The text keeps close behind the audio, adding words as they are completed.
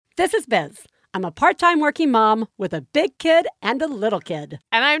This is Biz. I'm a part-time working mom with a big kid and a little kid.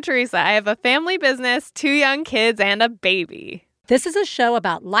 And I'm Teresa. I have a family business, 2 young kids, and a baby. This is a show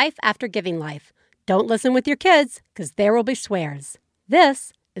about life after giving life. Don't listen with your kids, because there will be swears.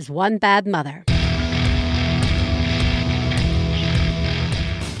 This is One Bad Mother.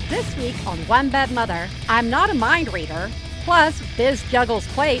 This week on One Bad Mother, I'm not a mind reader. Plus, Biz juggles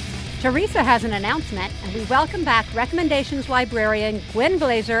plates. Teresa has an announcement, and we welcome back recommendations librarian Gwen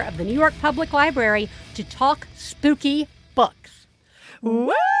Glazer of the New York Public Library to talk spooky books.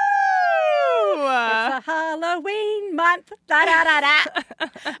 Woo! It's a Halloween month.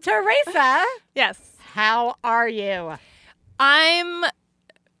 Da-da-da-da. Teresa. Yes. How are you? I'm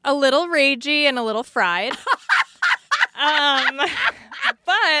a little ragey and a little fried. But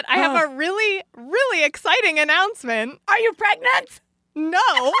I have a really, really exciting announcement. Are you pregnant?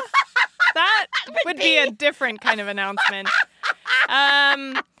 No. That would be a different kind of announcement.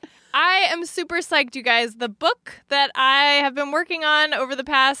 I am super psyched, you guys. The book that I have been working on over the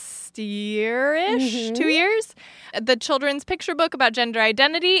past year-ish, 2 years, the children's picture book about gender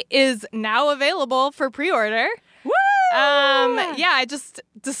identity, is now available for pre-order. Woo! Yeah, I just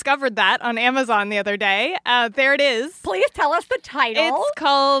discovered that on Amazon the other day. There it is. Please tell us the title. It's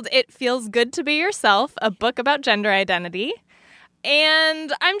called It Feels Good to Be Yourself, a book about gender identity.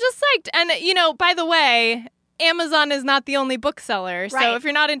 And I'm just psyched. And, you know, by the way, Amazon is not the only bookseller. Right. So if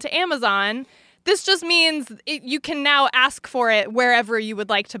you're not into Amazon, this just means you can now ask for it wherever you would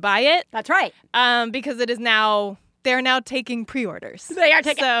like to buy it. That's right. Because it is now... They're now taking pre-orders. They are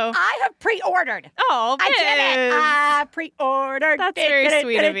taking. So, I have pre-ordered. Oh, Biz. I did it. I pre-ordered. That's very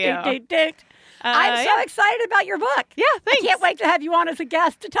sweet of you. I'm so excited about your book. Yeah, thanks. I can't wait to have you on as a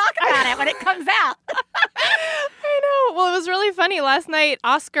guest to talk about it when it comes out. I know. Well, it was really funny. Last night,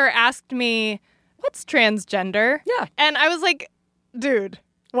 Oscar asked me, "What's transgender?" Yeah. And I was like, "Dude,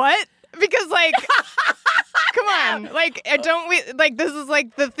 what?" Because, like, come on. Like, don't we, like, this is,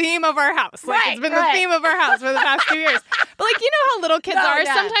 like, the theme of our house. Like, it's been the theme of our house for the past 2 years. But, like, you know how little kids are?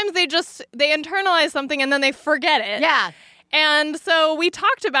 Yeah. Sometimes they internalize something and then they forget it. Yeah. And so we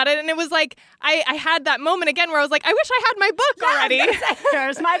talked about it, and it was like, I had that moment again where I was like, I wish I had my book already.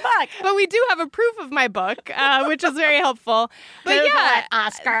 Here's my book. But we do have a proof of my book, which is very helpful. But Google yeah, it,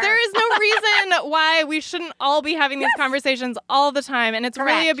 Oscar. There is no reason why we shouldn't all be having these conversations all the time. And it's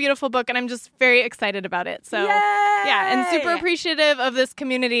really a beautiful book, and I'm just very excited about it. So, yeah, and super appreciative of this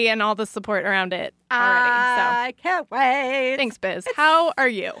community and all the support around it already. I can't wait. Thanks, Biz. How are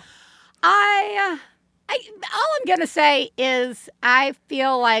you? All I'm going to say is I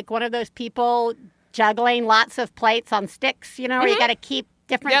feel like one of those people juggling lots of plates on sticks, you know, where you got to keep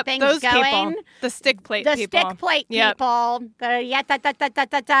different things those going. People. The stick plate people. The stick plate people.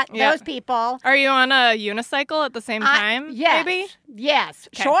 Those people. Are you on a unicycle at the same time, yes. maybe? Yes.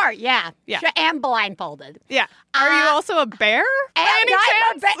 Okay. Sure, yeah. Sure, and blindfolded. Yeah. Are you also a bear? And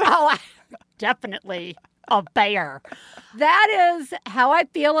I'm a bear. Oh, definitely a bear. That is how I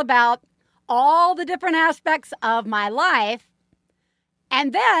feel about all the different aspects of my life.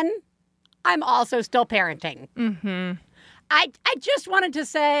 And then I'm also still parenting. Mm-hmm. I just wanted to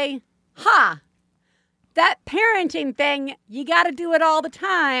say, that parenting thing, you got to do it all the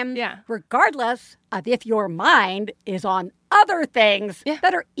time, regardless of if your mind is on other things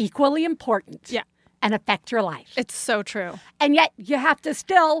that are equally important and affect your life. It's so true. And yet you have to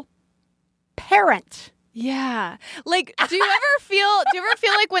still parent. Yeah. Like, do you ever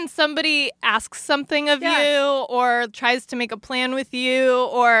feel like when somebody asks something of you or tries to make a plan with you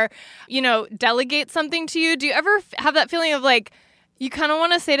or, you know, delegate something to you, do you ever have that feeling of like, you kind of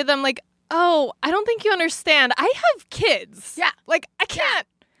want to say to them like, oh, I don't think you understand. I have kids. Yeah. Like, I can't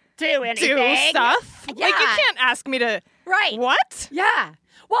do anything. Do stuff. Yeah. Like, you can't ask me to. Right. What? Yeah.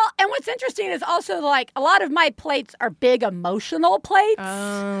 Well, and what's interesting is also, like, a lot of my plates are big emotional plates.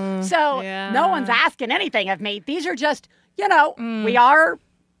 So no one's asking anything of me. These are just, you know, I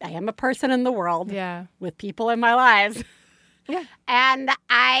am a person in the world with people in my lives. Yeah. And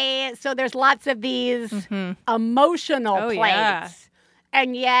so there's lots of these emotional plates. Yeah.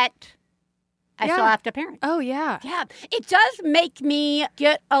 And yet I still have to parent. Oh, yeah. Yeah. It does make me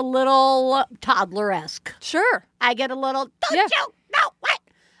get a little toddler-esque. Sure. I get a little, don't you know what?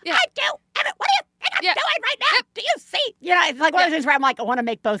 Yeah. I do. What do you think I'm doing right now? Do you see? You know, it's like one of those things where I'm like, I want to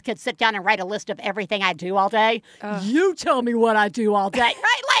make both kids sit down and write a list of everything I do all day. You tell me what I do all day. Right?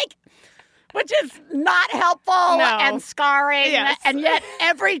 Like, which is not helpful and scarring. Yes. And yet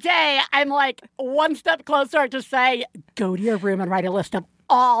every day I'm like one step closer to say, go to your room and write a list of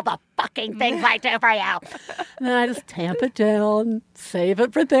all the fucking things I do for you. And then I just tamp it down, save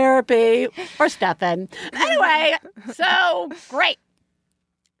it for therapy or stuffing. Anyway, so great.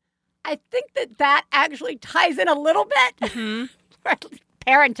 I think that actually ties in a little bit,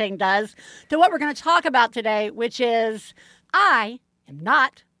 parenting does, to what we're going to talk about today, which is I am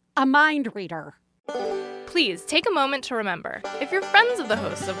not a mind reader. Please take a moment to remember, if you're friends of the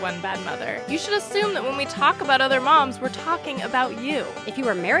hosts of One Bad Mother, you should assume that when we talk about other moms, we're talking about you. If you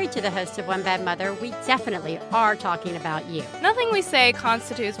are married to the hosts of One Bad Mother, we definitely are talking about you. Nothing we say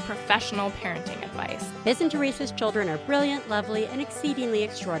constitutes professional parenting advice. Biz and Teresa's children are brilliant, lovely, and exceedingly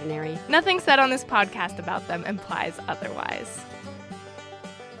extraordinary. Nothing said on this podcast about them implies otherwise.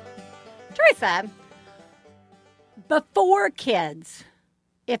 Teresa, before kids,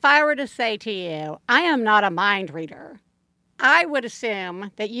 if I were to say to you, I am not a mind reader, I would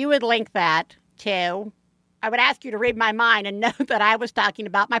assume that you would link that to, I would ask you to read my mind and know that I was talking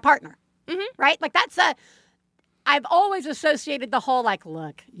about my partner, right? Like I've always associated the whole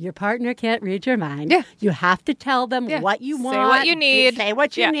look, your partner can't read your mind. Yeah. You have to tell them what you want. Say what you need. Say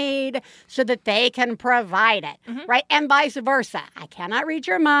what you need so that they can provide it, right? And vice versa. I cannot read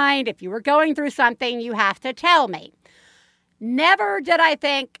your mind. If you were going through something, you have to tell me. Never did I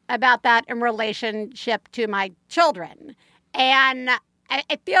think about that in relationship to my children. And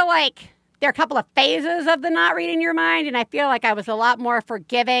I feel like there are a couple of phases of the not reading your mind, and I feel like I was a lot more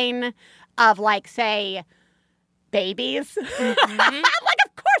forgiving of, say, babies. Of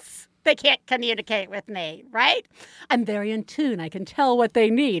course they can't communicate with me, right? I'm very in tune. I can tell what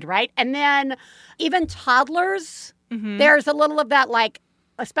they need, right? And then even toddlers, there's a little of that,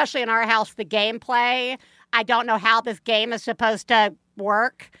 especially in our house, the gameplay. I don't know how this game is supposed to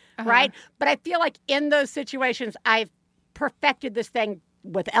work, right? But I feel like in those situations, I've perfected this thing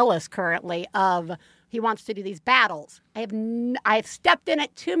with Ellis currently of he wants to do these battles. I've stepped in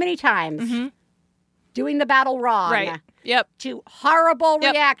it too many times, doing the battle wrong, right? Yep. To horrible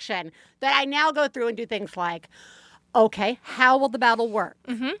reaction that I now go through and do things like, okay, how will the battle work?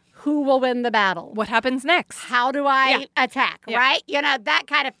 Who will win the battle? What happens next? How do I attack, right? That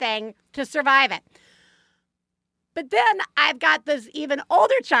kind of thing to survive it. But then I've got this even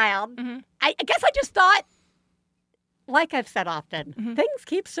older child. I guess I just thought, like I've said often, things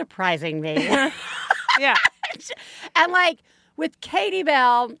keep surprising me. Yeah. And with Katie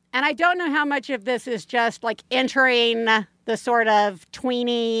Bell, and I don't know how much of this is just entering the sort of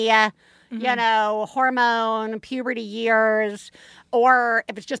tweeny, hormone, puberty years, or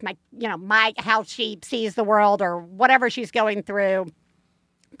if it's just my how she sees the world or whatever she's going through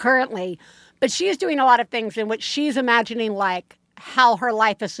currently. But she's doing a lot of things in which she's imagining how her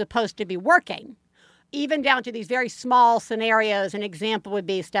life is supposed to be working, even down to these very small scenarios. An example would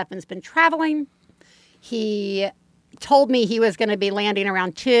be Stefan's been traveling. He told me he was going to be landing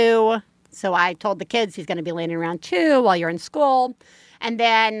around 2. So I told the kids he's going to be landing around 2 while you're in school. And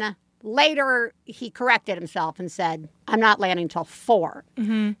then later he corrected himself and said, I'm not landing until 4.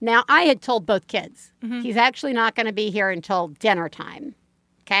 Now, I had told both kids, he's actually not going to be here until dinner time.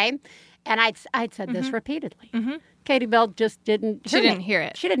 Okay? And I'd said this repeatedly. Katie Bell just didn't hear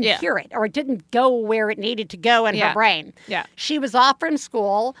it. She didn't hear it, or it didn't go where it needed to go in her brain. Yeah. She was off from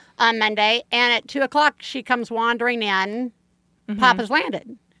school on Monday, and at 2 o'clock, she comes wandering in. Papa's landed.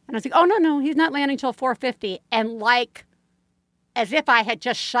 And I was like, oh, no, he's not landing until 4:50. And as if I had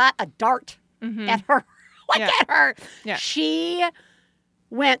just shot a dart at her. At her. Yeah. She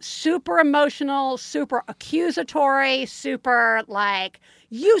went super emotional, super accusatory, super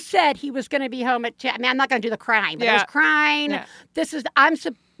you said he was going to be home at 10. I mean, I'm not going to do the crying, but I was crying. Yeah.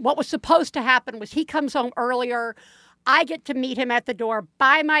 What was supposed to happen was he comes home earlier. I get to meet him at the door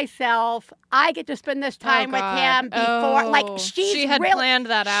by myself. I get to spend this time with him before. She had planned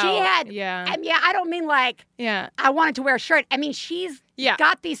that out. She had. Yeah. I don't mean I wanted to wear a shirt. I mean, she's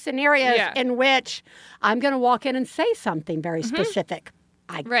got these scenarios in which I'm going to walk in and say something very specific.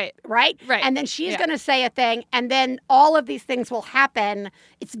 Right? And then she's going to say a thing, and then all of these things will happen.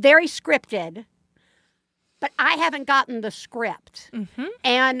 It's very scripted, but I haven't gotten the script.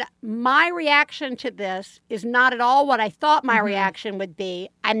 And my reaction to this is not at all what I thought my reaction would be.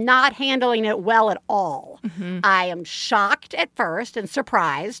 I'm not handling it well at all. I am shocked at first and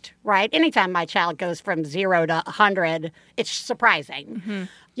surprised, right? Anytime my child goes from 0 to 100, it's surprising.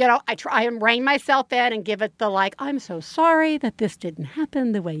 I try and rein myself in and give it the I'm so sorry that this didn't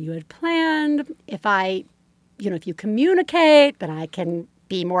happen the way you had planned. If if you communicate, then I can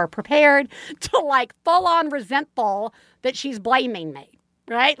be more prepared, to full on resentful that she's blaming me,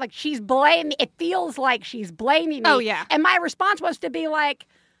 right? It feels like she's blaming me. Oh, yeah. And my response was to be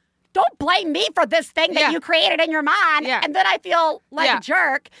don't blame me for this thing that you created in your mind. Yeah. And then I feel like a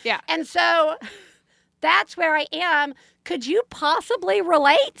jerk. Yeah. And so that's where I am. Could you possibly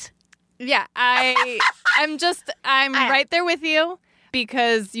relate? Yeah, I'm right there with you.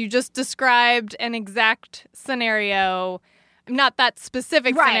 because you just described an exact scenario, not that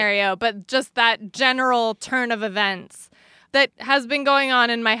specific scenario, but just that general turn of events that has been going on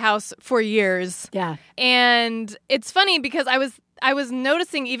in my house for years. Yeah. And it's funny because I was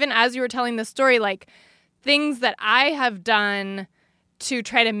noticing, even as you were telling the story, like things that I have done to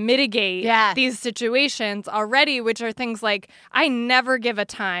try to mitigate these situations already, which are things like I never give a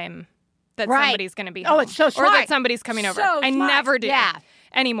time that somebody's going to be home. Oh, it's so smart. Or that somebody's coming over. I never do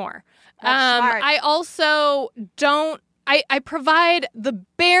anymore. Smart. I also don't, I provide the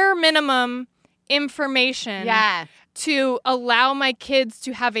bare minimum information to allow my kids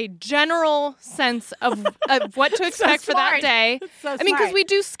to have a general sense of what to expect for that day. So I mean, because we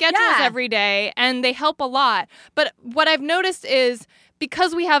do schedules every day, and they help a lot. But what I've noticed is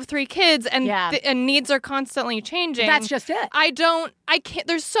because we have 3 kids and needs are constantly changing. That's just it. I can't,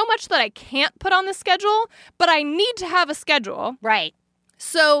 there's so much that I can't put on the schedule, but I need to have a schedule. Right.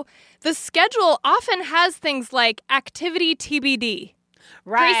 So the schedule often has things like activity TBD.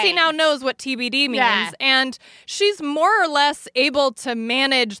 Right. Gracie now knows what TBD means, and she's more or less able to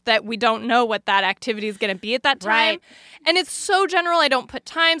manage that we don't know what that activity is going to be at that time. Right. And it's so general, I don't put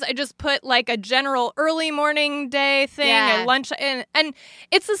times. I just put like a general early morning day thing, a lunch, and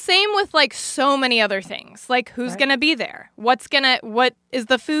it's the same with like so many other things. Like who's going to be there? What is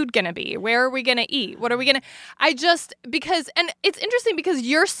the food going to be? Where are we going to eat? What are we going to... and it's interesting because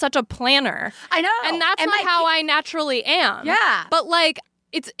you're such a planner. I know. And that's not how I naturally am. Yeah. But like,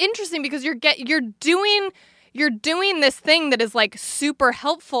 it's interesting because you're doing this thing that is like super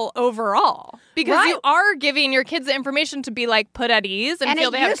helpful overall because you are giving your kids the information to be like put at ease and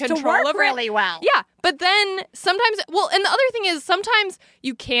feel they have control over it. And it used to work really well. Yeah, but then sometimes, and the other thing is sometimes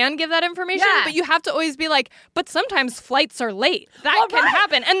you can give that information, but you have to always be like, but sometimes flights are late. That can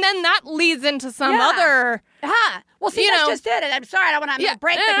happen, and then that leads into some other. Well, see, that's just it. I'm sorry, I want to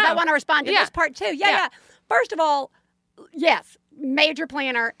break because I want to respond to this part too. Yeah. First of all, yes. Major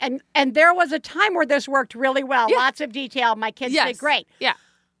planner, and there was a time where this worked really well. Lots of detail. My kids did great. Yeah.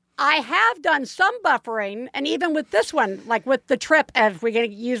 I have done some buffering, and even with this one, like with the trip, as we're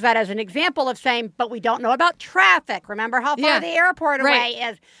going to use that as an example of saying, but we don't know about traffic. Remember how far the airport away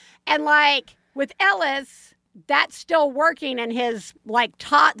is. And like with Ellis, that's still working in his like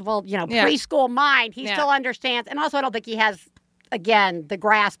preschool mind. He still understands. And also I don't think he has, again, the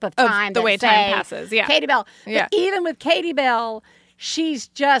grasp of time. The way time passes, Katie Bell. But even with Katie Bell, she's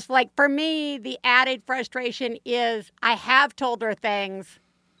just like, for me, the added frustration is I have told her things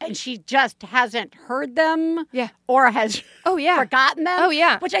and she just hasn't heard them or has forgotten them. Oh,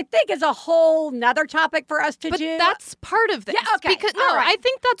 yeah. Which I think is a whole nother topic for us to do. But that's part of this. Yeah, okay. Because, I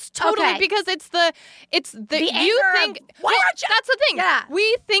think that's totally because it's the you think, why aren't you? That's the thing. Yeah.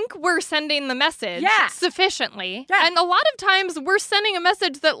 We think we're sending the message sufficiently. Yeah. And a lot of times we're sending a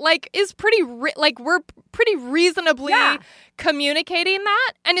message that like is pretty, we're pretty reasonably communicating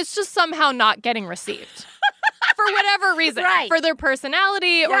that. And it's just somehow not getting received. For whatever reason. For their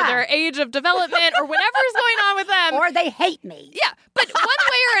personality or their age of development or whatever's going on with them. Or they hate me. Yeah, but one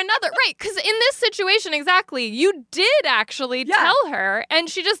way or another. Right, because in this situation, exactly, you did actually tell her and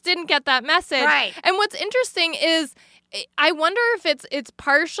she just didn't get that message. Right. And what's interesting is I wonder if it's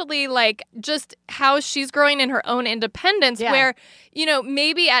partially like just how she's growing in her own independence where,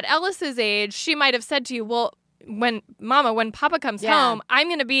 maybe at Ellis's age, she might have said to you, well, when Papa comes home, I'm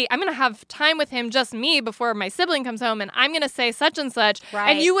going to have time with him, just me, before my sibling comes home, and I'm going to say such and such. Right.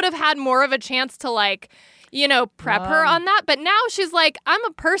 And you would have had more of a chance to prep her on that. But now she's like, I'm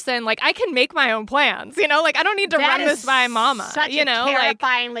a person, like I can make my own plans, like I don't need to run this by Mama. Such a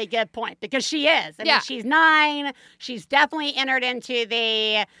terrifyingly good point because she is. I mean, she's 9. She's definitely entered into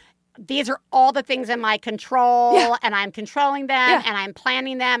these are all the things in my control and I'm controlling them and I'm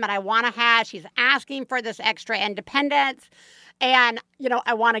planning them and I want to have, she's asking for this extra independence and,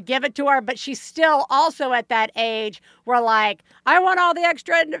 I want to give it to her, but she's still also at that age where like, I want all the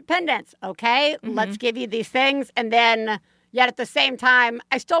extra independence. Okay, let's give you these things. And then yet at the same time,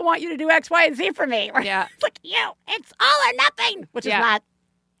 I still want you to do X, Y, and Z for me. Yeah. It's like, it's all or nothing, which is not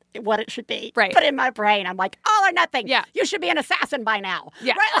what it should be. Right. But in my brain, I'm like, all or nothing. Yeah. You should be an assassin by now.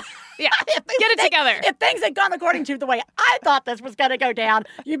 Yeah. Right? Yeah. Get it together. If things had gone according to the way I thought this was going to go down,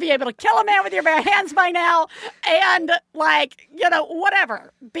 you'd be able to kill a man with your bare hands by now and,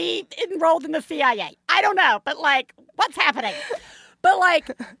 whatever. Be enrolled in the CIA. I don't know. But, what's happening? But,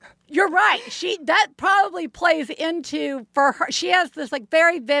 you're right. That probably plays into, for her, she has this,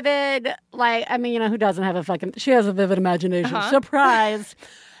 very vivid, who doesn't have she has a vivid imagination. Surprise.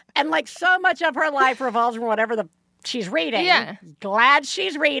 And, so much of her life revolves around whatever the she's reading. Yeah. Glad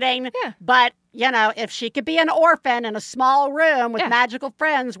she's reading. Yeah. But, if she could be an orphan in a small room with magical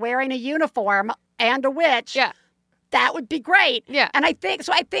friends wearing a uniform and a witch, that would be great. Yeah. And I think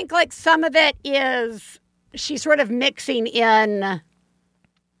like some of it is she's sort of mixing in,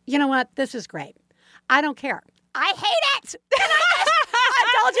 you know what, this is great. I don't care. I hate it.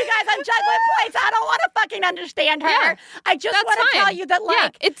 I told you guys I'm juggling plates. I don't want to fucking understand her. Yeah, I just want to tell you that,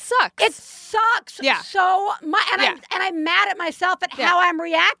 like, it sucks. It sucks so much. And I'm mad at myself at how I'm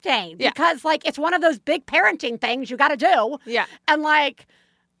reacting because, like, it's one of those big parenting things you got to do. Yeah. And, like,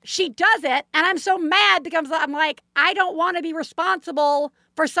 she does it, and I'm so mad because I'm like, I don't want to be responsible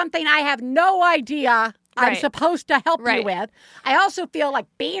for something I have no idea I'm supposed to help you with. I also feel like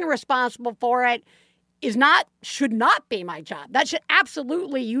being responsible for it should not be my job. That should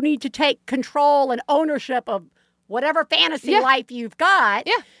absolutely, you need to take control and ownership of whatever fantasy life you've got.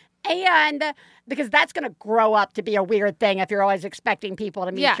 Yeah. And because that's going to grow up to be a weird thing if you're always expecting people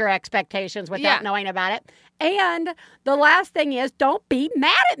to meet your expectations without knowing about it. And the last thing is, don't be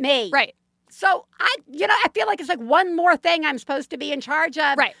mad at me. Right. So I feel like it's like one more thing I'm supposed to be in charge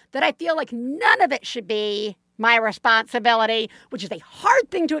of. Right. That I feel like none of it should be my responsibility, which is a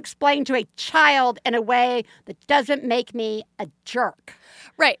hard thing to explain to a child in a way that doesn't make me a jerk.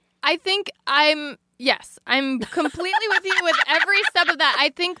 Right. I think I'm completely with you with every step of that. I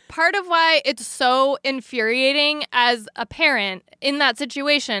think part of why it's so infuriating as a parent in that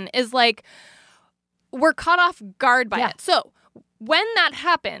situation is like we're caught off guard by it. So when that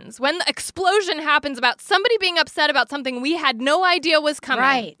happens, when the explosion happens about somebody being upset about something we had no idea was coming.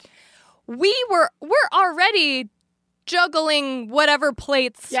 Right. We're already juggling whatever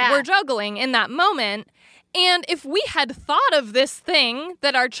plates we're juggling in that moment. And if we had thought of this thing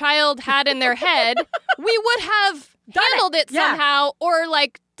that our child had in their head, we would have handled it somehow or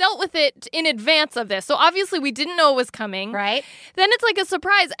like dealt with it in advance of this. So obviously we didn't know it was coming. Right. Then it's like a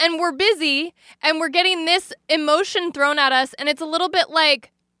surprise and we're busy and we're getting this emotion thrown at us. And it's a little bit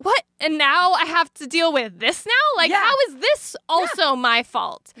like, what? And now I have to deal with this now? Like, how is this also my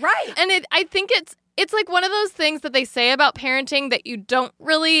fault? Right. And I think it's like one of those things that they say about parenting that you don't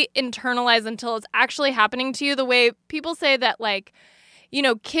really internalize until it's actually happening to you. The way people say that, like,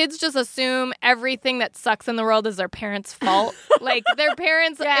 kids just assume everything that sucks in the world is their parents' fault. Like, their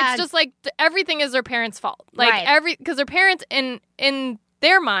parents, it's just like everything is their parents' fault. Like, because their parents in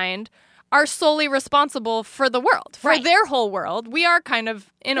their mind are solely responsible for the world, for their whole world. We are kind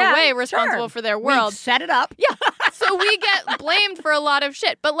of, in a way, responsible for their world. We set it up. Yeah. So we get blamed for a lot of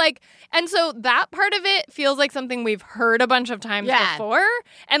shit. But like, and so that part of it feels like something we've heard a bunch of times before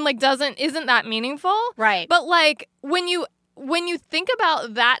and like isn't that meaningful. Right. But like when you think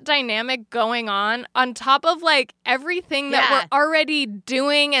about that dynamic going on top of like everything that we're already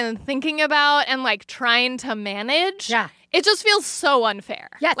doing and thinking about and like trying to manage. Yeah. It just feels so unfair.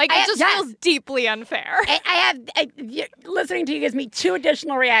 Yes, like it just feels deeply unfair. Listening to you gives me two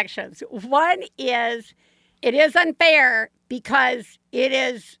additional reactions. One is, it is unfair because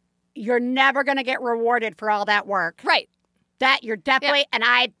you're never going to get rewarded for all that work. Right. That you're definitely, and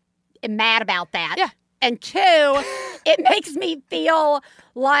I am mad about that. Yeah. And two, it makes me feel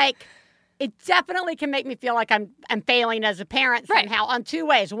like, it definitely can make me feel like I'm failing as a parent somehow on two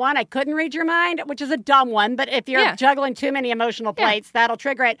ways. One, I couldn't read your mind, which is a dumb one, but if you're juggling too many emotional plates, that'll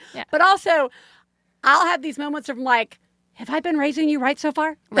trigger it. Yeah. But also, I'll have these moments of like, have I been raising you right so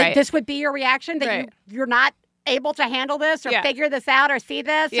far? That this would be your reaction, that you're not able to handle this or figure this out or see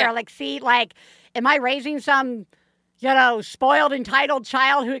this or like see, like, am I raising some, spoiled, entitled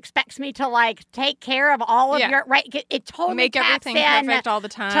child who expects me to, like, take care of all of your... Right? It totally make everything perfect all the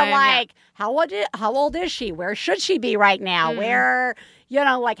time. To, like, how old is she? Where should she be right now? Where,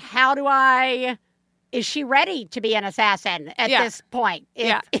 like, how do I... Is she ready to be an assassin at this point?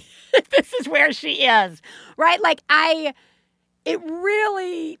 If this is where she is. Right? Like, it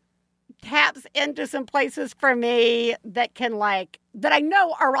really taps into some places for me that can, like... That I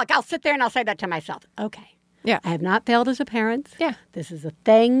know are, like, I'll sit there and I'll say that to myself. Okay. Yeah. I have not failed as a parent. Yeah. This is a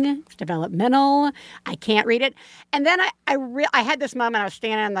thing. It's developmental. I can't read it. And then I had this moment. I was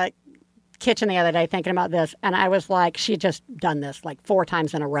standing in the kitchen the other day thinking about this. And I was like, she had just done this like 4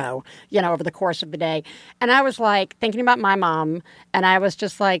 times in a row, over the course of the day. And I was like thinking about my mom. And I was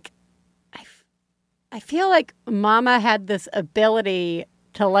just like, I feel like Mama had this ability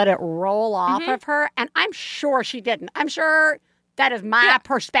to let it roll off of her. And I'm sure she didn't. I'm sure... That is my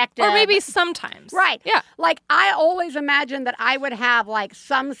perspective. Or maybe sometimes. Right. Yeah. Like, I always imagined that I would have, like,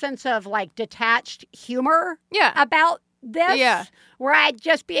 some sense of, like, detached humor about this. Yeah. Where I'd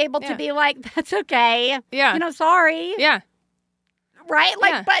just be able to be like, that's okay. Yeah. Sorry. Yeah. Right?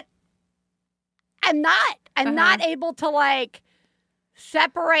 Like, but I'm not. I'm not able to, like,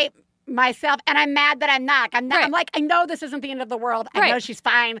 separate myself, and I'm mad that I'm not. I'm like, I know this isn't the end of the world. I know she's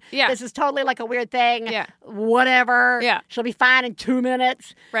fine. Yeah. This is totally like a weird thing. Yeah. Whatever. Yeah. She'll be fine in 2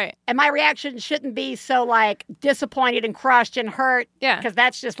 minutes. Right. And my reaction shouldn't be so, like, disappointed and crushed and hurt. Yeah. Because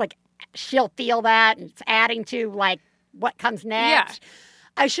that's just, like, she'll feel that, and it's adding to, like, what comes next.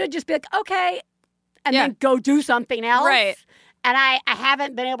 Yeah. I should just be like, okay, and then go do something else. Right. And I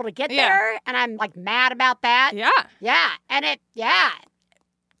haven't been able to get there, and I'm, like, mad about that. Yeah. Yeah. And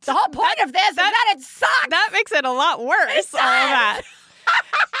the whole point of this is that it sucks. That makes it a lot worse, all of that.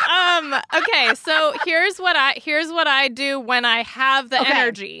 Okay, so here's what I do when I have the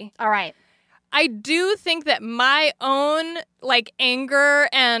energy. All right. I do think that my own, like, anger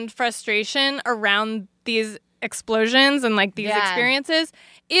and frustration around these explosions and, like, these experiences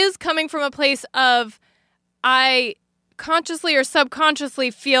is coming from a place of I consciously or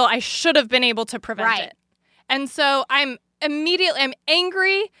subconsciously feel I should have been able to prevent it. And so I'm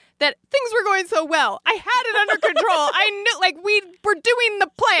angry that things were going so well. I had it under control. I knew, like, we were doing the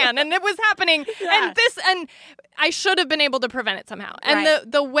plan and it was happening. Yeah. And I should have been able to prevent it somehow.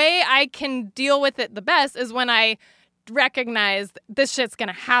 And the way I can deal with it the best is when I recognize this shit's going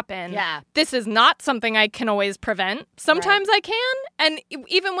to happen. Yeah. This is not something I can always prevent. Sometimes I can. And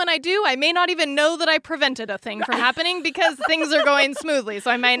even when I do, I may not even know that I prevented a thing from happening because things are going smoothly. So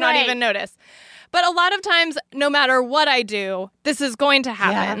I might not even notice. But a lot of times, no matter what I do, this is going to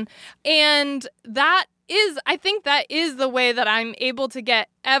happen. Yeah. And I think that is the way that I'm able to get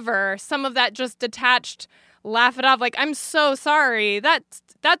some of that just detached, laugh it off. Like, I'm so sorry. That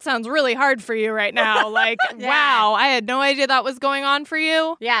sounds really hard for you right now. Like, wow, I had no idea that was going on for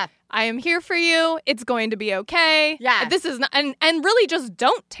you. Yeah. I am here for you. It's going to be okay. Yeah. This is not, and really just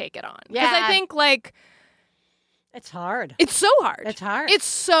don't take it on. Because I think, like, it's hard. It's so hard. It's hard. It's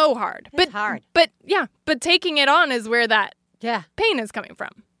so hard. It's hard. But taking it on is where that pain is coming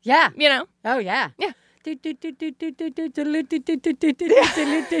from. Yeah. You know? Oh, yeah. Yeah.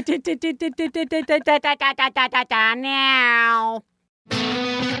 Now.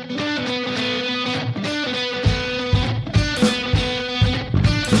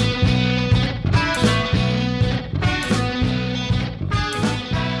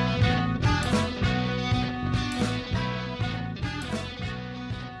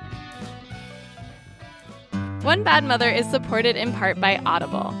 One Bad Mother is supported in part by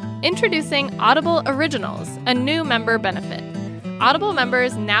Audible. Introducing Audible Originals, a new member benefit. Audible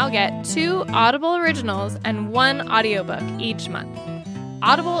members now get 2 Audible Originals and 1 audiobook each month.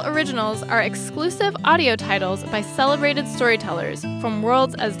 Audible Originals are exclusive audio titles by celebrated storytellers from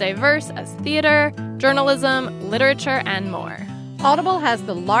worlds as diverse as theater, journalism, literature, and more. Audible has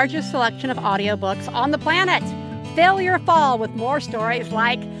the largest selection of audiobooks on the planet. Fill your fall with more stories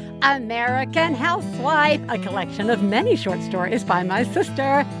like American Housewife, a collection of many short stories by my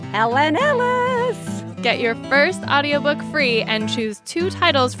sister, Helen Ellis. Get your first audiobook free and choose 2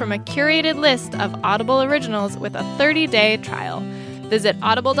 titles from a curated list of Audible Originals with a 30-day trial. Visit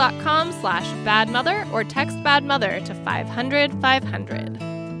audible.com/badmother or text badmother to 500-500.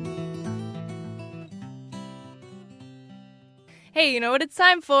 Hey, you know what it's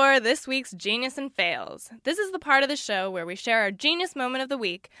time for? This week's Genius and Fails. This is the part of the show where we share our genius moment of the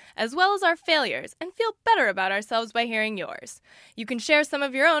week, as well as our failures, and feel better about ourselves by hearing yours. You can share some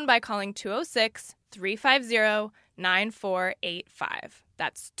of your own by calling 206-350-9485.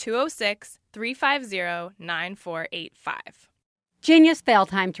 That's 206-350-9485. Genius fail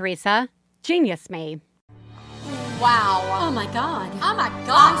time, Teresa. Genius me. Wow. Oh my God. Oh my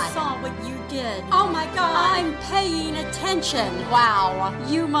God. I saw what you did. Oh my God. I'm paying attention. Wow.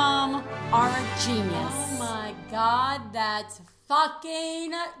 You, Mom, are a genius. Oh my God, that's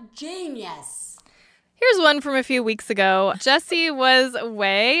fucking genius. Here's one from a few weeks ago. Jessie was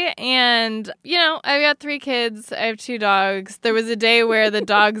away, and, you know, I've got 3 kids. I have 2 dogs. There was a day where the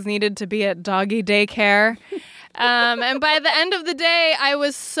dogs needed to be at doggy daycare. And by the end of the day, I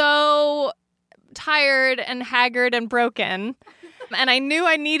was so tired and haggard and broken, and I knew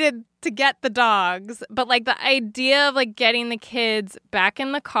I needed to get the dogs, but like the idea of like getting the kids back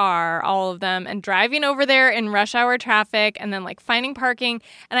in the car, all of them, and driving over there in rush hour traffic and then like finding parking,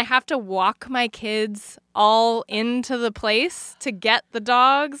 and I have to walk my kids all into the place to get the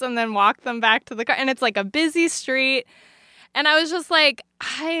dogs and then walk them back to the car, and it's like a busy street, and I was just like,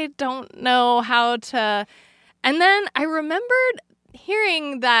 I don't know how to. And then I remembered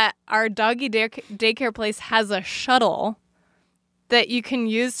hearing that our doggy daycare place has a shuttle that you can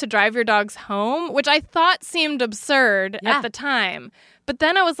use to drive your dogs home, which I thought seemed absurd at the time. But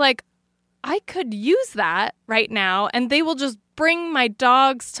then I was like, I could use that right now, and they will just bring my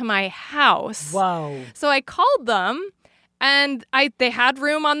dogs to my house. Whoa. So I called them, and they had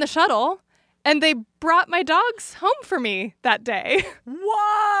room on the shuttle, and they brought my dogs home for me that day.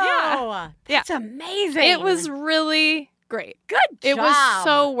 Whoa. That's amazing. It was really great. Good job. It was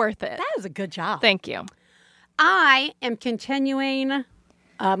so worth it. That was a good job. Thank you. I am continuing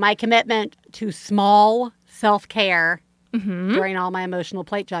my commitment to small self-care during all my emotional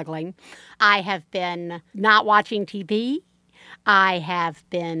plate juggling. I have been not watching TV. I have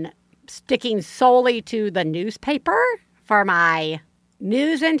been sticking solely to the newspaper for my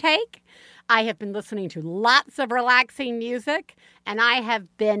news intake. I have been listening to lots of relaxing music, and I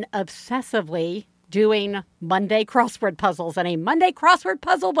have been obsessively doing Monday crossword puzzles and a Monday crossword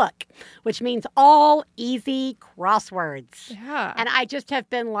puzzle book, which means all easy crosswords. Yeah. And I just have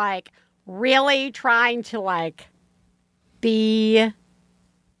been like really trying to like be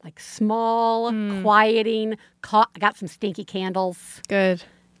like small, quieting. I got some stinky candles. Good.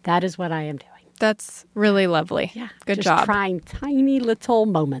 That is what I am doing. That's really lovely. Yeah. Good just job. Trying tiny little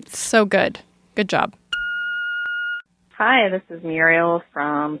moments. So good. Good job. Hi, this is Muriel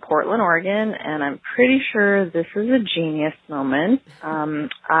from Portland, Oregon, and I'm pretty sure this is a genius moment.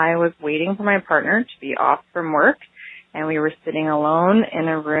 I was waiting for my partner to be off from work, and we were sitting alone in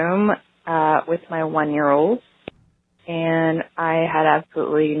a room with my 1-year-old, and I had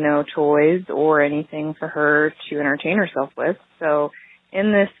absolutely no toys or anything for her to entertain herself with. So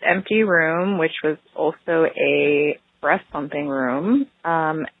in this empty room, which was also a breast pumping room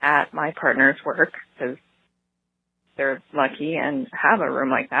at my partner's work, because they're lucky and have a room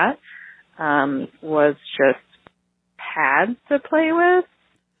like that, was just pads to play with,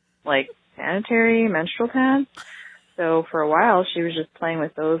 like sanitary menstrual pads. So for a while, she was just playing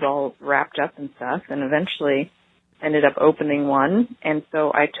with those all wrapped up and stuff, and eventually ended up opening one. And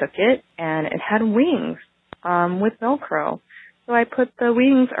so I took it, and it had wings with Velcro. So I put the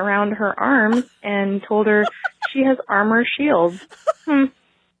wings around her arms and told her she has armor shields.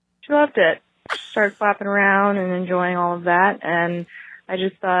 She loved it. Started flapping around and enjoying all of that, and I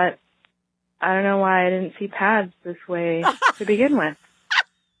just thought, I don't know why I didn't see pads this way to begin with.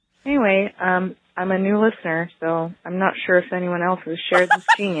 Anyway, I'm a new listener, so I'm not sure if anyone else has shared this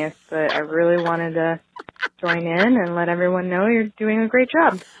genius, but I really wanted to join in and let everyone know you're doing a great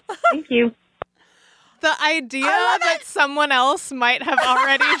job. Thank you. The idea that someone else might have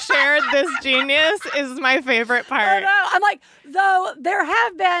already shared this genius is my favorite part. I know. I'm like, though there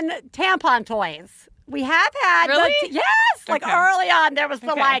have been tampon toys. We have had. Really? Yes. Like Okay. early on, there was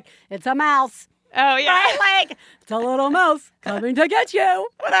the like, it's a mouse. Oh, yeah. Right? Like, it's a little mouse coming to get you.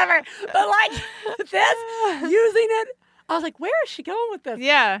 Whatever. But like this, using it, I was like, where is she going with this?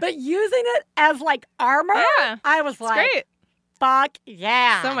 Yeah. But using it as like armor, Yeah. I was It's like, great. fuck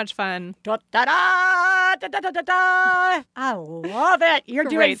yeah. So much fun. Da, da, da, da, da, da, da, da. I love it. You're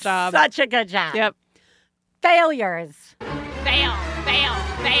doing Great job. such a good job. Yep. Failures. Fail, fail,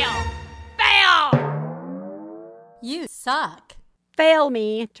 fail, fail! You suck. Fail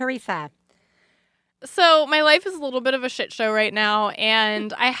me, Teresa. So my life is a little bit of a shit show right now,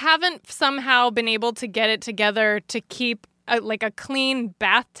 and I haven't somehow been able to get it together to keep a clean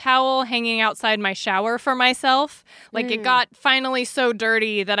bath towel hanging outside my shower for myself. Like it got finally so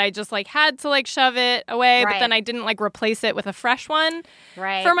dirty that I just had to shove it away, Right. but then I didn't replace it with a fresh one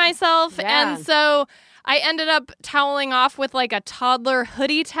Right. for myself. Yeah. And so I ended up toweling off with a toddler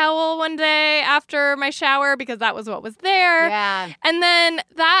hoodie towel one day after my shower because that was what was there. Yeah. And then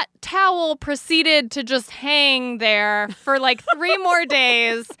that towel proceeded to just hang there for 3 more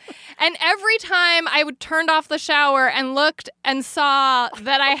days. And every time I would turned off the shower and looked and saw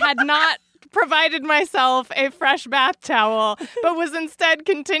that I had not provided myself a fresh bath towel, but was instead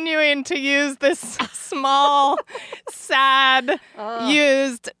continuing to use this small, sad,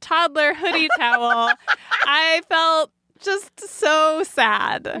 used toddler hoodie towel, I felt just so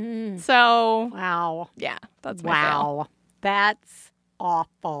sad. So, Wow. yeah, that's my fail. Wow. That's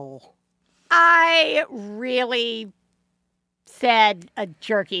awful. I really said a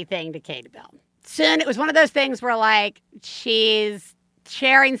jerky thing to Katie Bell. Soon it was one of those things where she's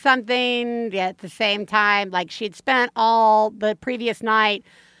sharing something at the same time. She'd spent all the previous night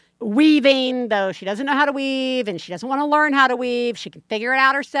weaving, though she doesn't know how to weave and she doesn't want to learn how to weave. She can figure it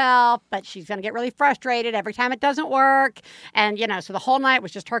out herself, but she's going to get really frustrated every time it doesn't work. And, so the whole night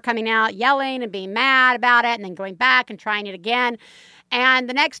was just her coming out, yelling and being mad about it and then going back and trying it again. And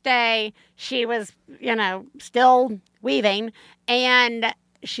the next day she was, still weaving, and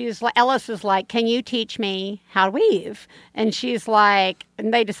Ellis was like, can you teach me how to weave? And she's like,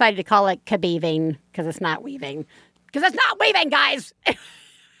 and they decided to call it kabeaving because it's not weaving. Because it's not weaving, guys.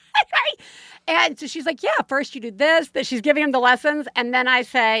 And so she's like, yeah, first you do this. That she's giving him the lessons. And then I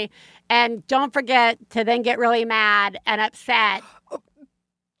say, and don't forget to then get really mad and upset.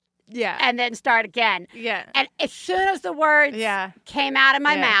 Yeah. And then start again. Yeah. And as soon as the words came out of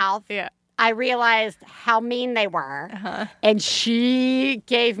my mouth, I realized how mean they were. Uh-huh. And she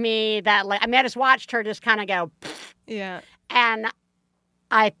gave me that, I just watched her just kind of go, pfft. Yeah. And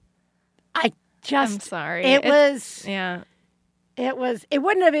I just, I'm sorry. It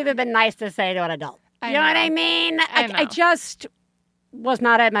wouldn't have even been nice to say to an adult. You know what I mean? I just was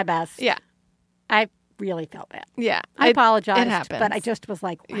not at my best. Yeah. I really felt bad. Yeah. I apologized. It happens. But I just was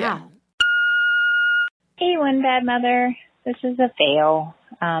like, wow. Yeah. Hey, One Bad Mother. This is a fail.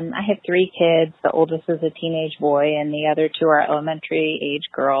 I have 3 kids. The oldest is a teenage boy, and the other 2 are elementary age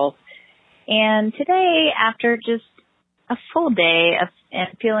girls. And today, after just a full day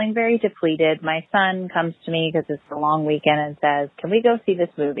and feeling very depleted, my son comes to me because it's a long weekend and says, can we go see this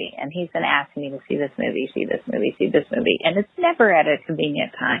movie? And he's been asking me to see this movie. And it's never at a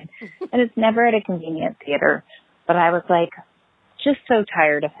convenient time. And it's never at a convenient theater. But I was like, just so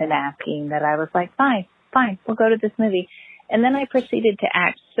tired of him asking that I was like, fine, we'll go to this movie. And then I proceeded to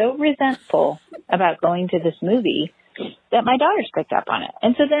act so resentful about going to this movie that my daughters picked up on it.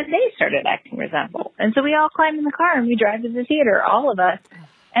 And so then they started acting resentful. And so we all climb in the car and we drive to the theater, all of us.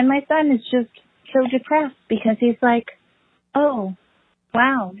 And my son is just so depressed because he's like, oh,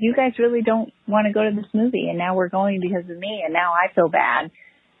 wow, you guys really don't want to go to this movie. And now we're going because of me. And now I feel bad.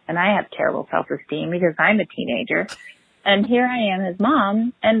 And I have terrible self-esteem because I'm a teenager. And here I am, his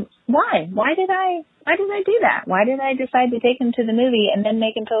mom. And why? Why did I do that? Why did I decide to take him to the movie and then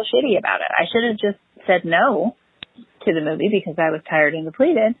make him feel shitty about it? I should have just said no to the movie because I was tired and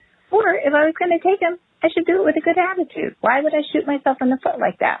depleted. Or if I was going to take him, I should do it with a good attitude. Why would I shoot myself in the foot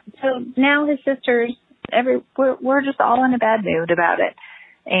like that? So now his sisters, we're just all in a bad mood about it.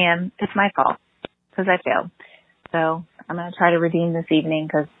 And it's my fault because I failed. So I'm going to try to redeem this evening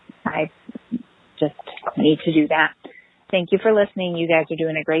because I just need to do that. Thank you for listening. You guys are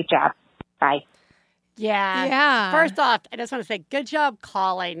doing a great job. Bye. Yeah. First off, I just want to say, good job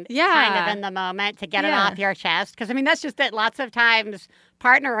calling kind of in the moment to get it off your chest. Because, that's just it. Lots of times,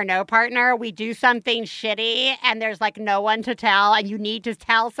 partner or no partner, we do something shitty and there's no one to tell. And you need to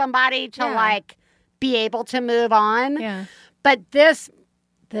tell somebody to be able to move on. Yeah. But this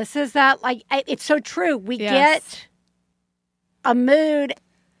is that, it's so true. We get a mood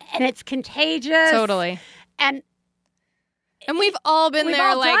and it's contagious. Totally. And we've all been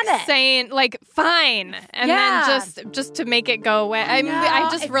there, saying, fine, and then just to make it go away. I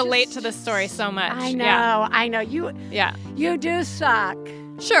just relate to this story so much. I know. You do suck.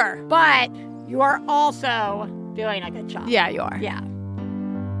 Sure. But you are also doing a good job. Yeah, you are. Yeah.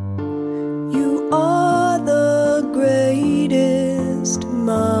 You are the greatest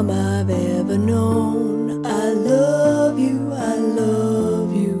mom I've ever known. I love you, I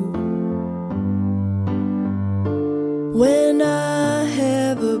love you. When I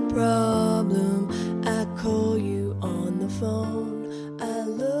have a problem, I call you on the phone. I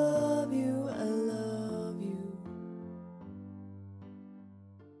love you, I love you.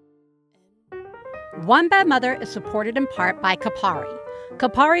 One Bad Mother is supported in part by Kapari.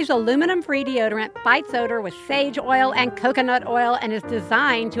 Kapari's aluminum-free deodorant fights odor with sage oil and coconut oil and is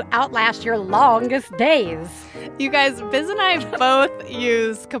designed to outlast your longest days. You guys, Biz and I both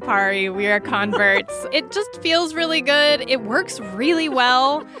use Kapari. We are converts. It just feels really good. It works really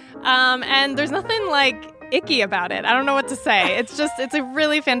well. And there's nothing icky about it. I don't know what to say. It's a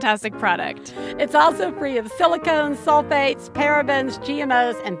really fantastic product. It's also free of silicones, sulfates, parabens,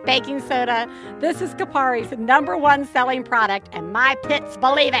 GMOs, and baking soda. This is Kapari's #1 selling product, and my pits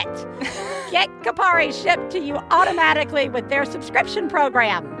believe it. Get Kapari shipped to you automatically with their subscription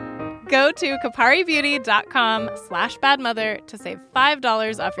program. Go to kaparibeauty.com/badmother to save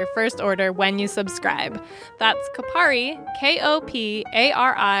 $5 off your first order when you subscribe. That's Kapari,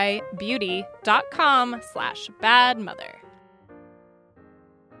 Kopari beauty.com/badmother.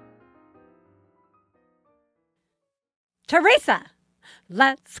 Teresa,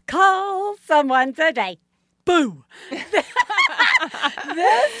 let's call someone today. Boo! This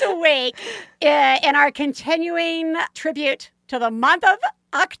week, in our continuing tribute to the month of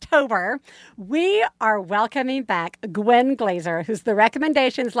October, we are welcoming back Gwen Glazer, who's the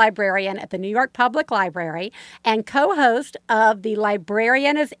recommendations librarian at the New York Public Library and co-host of the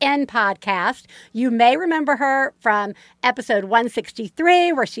Librarian is In podcast. You may remember her from episode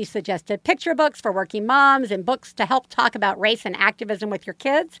 163, where she suggested picture books for working moms and books to help talk about race and activism with your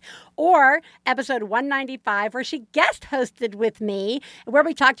kids, or episode 195, where she guest hosted with me, where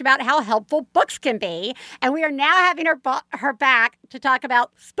we talked about how helpful books can be. And we are now having her back to talk about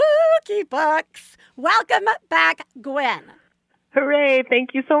about spooky books. Welcome back, Gwen. Hooray.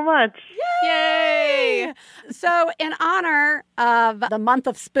 Thank you so much. Yay! So in honor of the month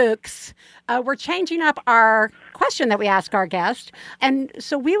of spooks, we're changing up our question that we ask our guest. And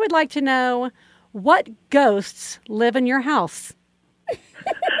so we would like to know, what ghosts live in your house?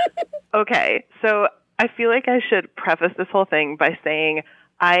 Okay, so I feel like I should preface this whole thing by saying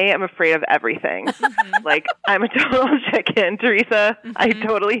I am afraid of everything. Like, I'm a total chicken, Teresa. I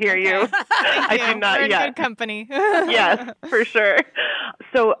totally hear you. I do not We're in yet. good company. Yes, for sure.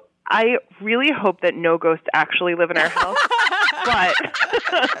 So I really hope that no ghosts actually live in our house. But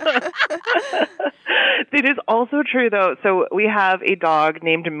it is also true, though. So we have a dog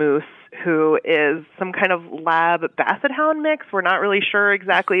named Moose who is some kind of lab basset hound mix. We're not really sure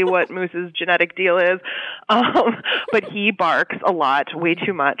exactly what Moose's genetic deal is, but he barks a lot, way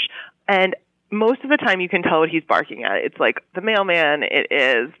too much. And most of the time you can tell what he's barking at. It's like the mailman, it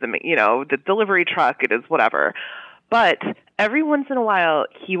is the delivery truck, it is whatever. But every once in a while,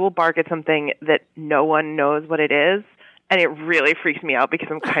 he will bark at something that no one knows what it is. And it really freaks me out because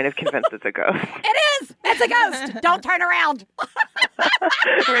I'm kind of convinced it's a ghost. It is! It's a ghost! Don't turn around.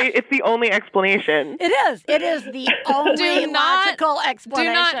 Right? It's the only explanation. It is. It is the only logical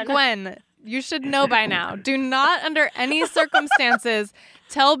explanation. Do not, Gwen, you should know by now. Do not, under any circumstances,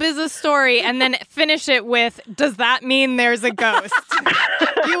 tell Biz a story and then finish it with, does that mean there's a ghost?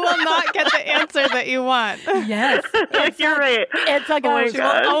 You will not get the answer that you want. Yes. You're right. It's a ghost. She will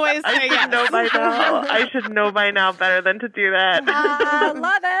always say I yes. should know by now. I should know by now better than to do that. I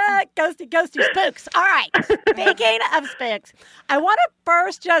love it. Ghosty spooks. All right. Speaking of spooks, I want to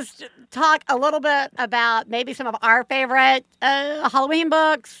first just talk a little bit about maybe some of our favorite Halloween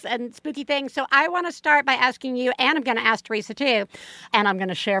books and spooky things. So I want to start by asking you, and I'm going to ask Teresa too, and I'm going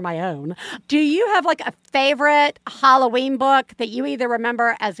to share my own. Do you have like a favorite Halloween book that you either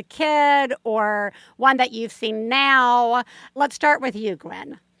remember as a kid or one that you've seen now? Let's start with you,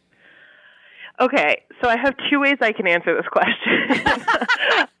 Gwen. Okay, so I have two ways I can answer this question.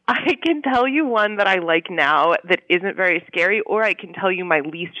 I can tell you one that I like now that isn't very scary, or I can tell you my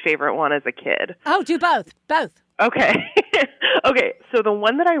least favorite one as a kid. Oh, do both. Both. Okay. Okay, so the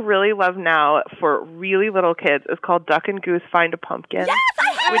one that I really love now for really little kids is called Duck and Goose Find a Pumpkin. Yes,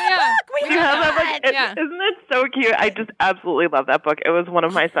 I have that book. We Do you have that book? Yeah. Isn't it so cute? I just absolutely love that book. It was one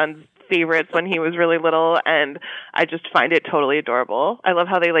of my son's favorites when he was really little, and I just find it totally adorable. I love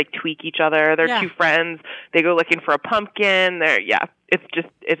how they like tweak each other. They're two friends. They go looking for a pumpkin.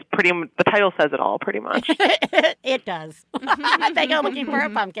 It's pretty, the title says it all pretty much. It does. They go looking for a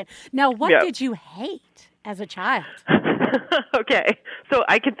pumpkin. Now, what did you hate as a child? Okay, so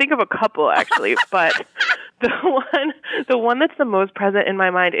I can think of a couple actually, but the one that's the most present in my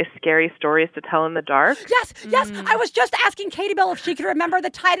mind is Scary Stories to Tell in the Dark. Yes. I was just asking Katie Bill if she could remember the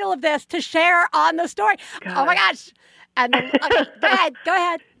title of this to share on the story. God. Oh my gosh! And then, okay, go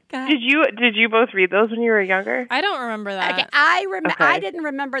ahead. Did you both read those when you were younger? I don't remember that. Okay, I didn't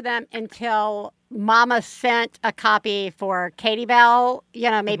remember them until Mama sent a copy for Katie Bell,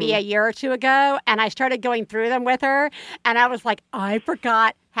 maybe a year or two ago, and I started going through them with her, and I was like, I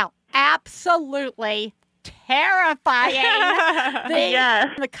forgot how absolutely terrifying.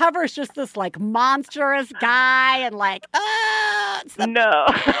 The cover is just this like monstrous guy and like, no.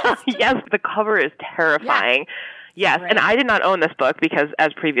 Yes, the cover is terrifying. Yeah. Yes, and I did not own this book because,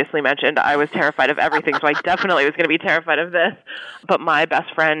 as previously mentioned, I was terrified of everything, so I definitely was going to be terrified of this. But my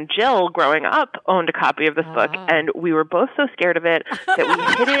best friend, Jill, growing up, owned a copy of this book, and we were both so scared of it that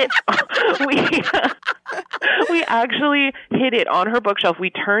we hid it. We actually hid it on her bookshelf. We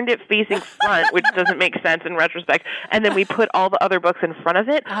turned it facing front, which doesn't make sense in retrospect, and then we put all the other books in front of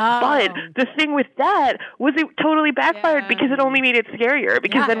it. But the thing with that was it totally backfired because it only made it scarier,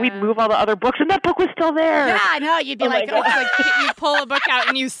 because then we'd move all the other books, and that book was still there. Yeah, I know. You'd be like you pull a book out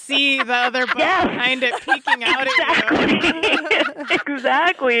and you see the other book behind it peeking out at you.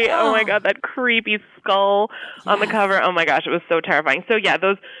 Exactly. Oh my God, that creepy skull on the cover. Oh my gosh, it was so terrifying. So yeah,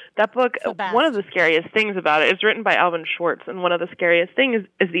 that book, one of the scariest things about it is written by Alvin Schwartz, and one of the scariest things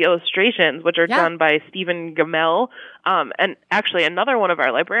is the illustrations, which are done by Stephen Gamel. And actually, another one of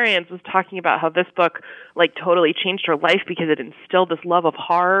our librarians was talking about how this book like totally changed her life because it instilled this love of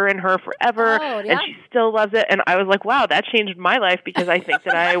horror in her forever, and she still loves it. And I was like, wow, that changed my life because I think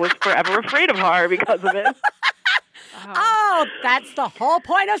that I was forever afraid of horror because of it. Oh, that's the whole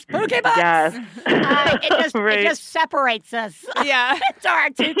point of spooky books. Yes. It just separates us. Yeah. Into our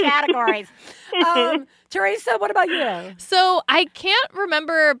two categories. Teresa, what about you? So I can't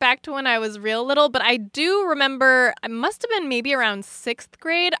remember back to when I was real little, but I do remember I must have been maybe around 6th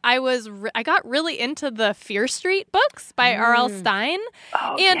grade. I got really into the Fear Street books by R.L. Stein.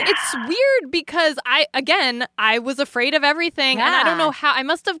 Oh, And it's weird because I was afraid of everything. And I don't know how. I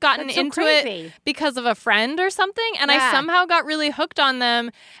must have gotten That's so into crazy. it because of a friend or something. And I somehow got really hooked on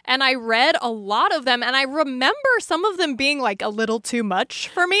them. And I read a lot of them. And I remember some of them being like a little too much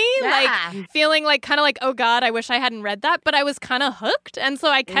for me. Like feeling like kind of like, oh God, I wish I hadn't read that, but I was kind of hooked, and so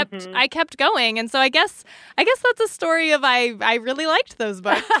I kept going, and so I guess that's a story of I really liked those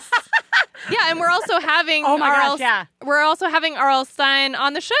books. Yeah, and we're also having we're also having R.L. Stein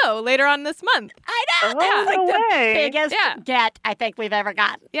on the show later on this month. I know. That's like the biggest get I think we've ever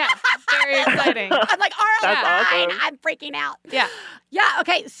gotten. Yeah, very exciting. I'm like, R.L. Stein, awesome. I'm freaking out. Yeah. Yeah,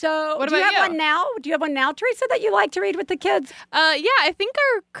 okay, so what do you about have you? one now? Do you have one now, Teresa, that you like to read with the kids? Yeah, I think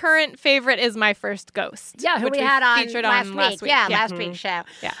our current favorite is My First Ghost. Yeah, who which we had on featured last on week. last week. Yeah, last week's show.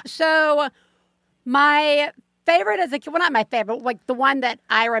 Yeah. So my favorite as a kid, well, not my favorite, like the one that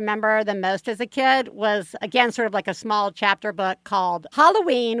I remember the most as a kid was, again, sort of like a small chapter book called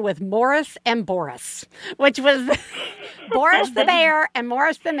Halloween with Morris and Boris, which was Boris the bear and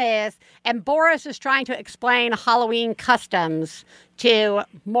Morris the moose. And Boris is trying to explain Halloween customs to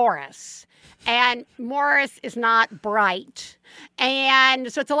Morris. And Morris is not bright.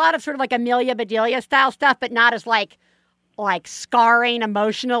 And so it's a lot of sort of like Amelia Bedelia style stuff, but not as like scarring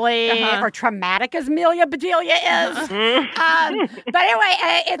emotionally or traumatic as Amelia Bedelia is. But anyway,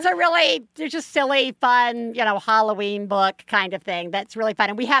 it's they're just silly, fun, Halloween book kind of thing. That's really fun.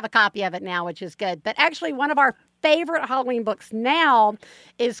 And we have a copy of it now, which is good. But actually, one of our favorite Halloween books now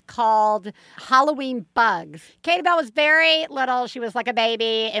is called Halloween Bugs. Katie Bell was very little. She was like a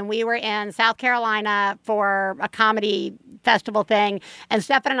baby, and we were in South Carolina for a comedy festival thing, and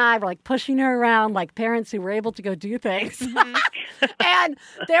Stefan and I were like pushing her around like parents who were able to go do things. And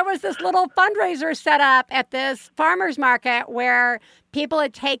there was this little fundraiser set up at this farmer's market where people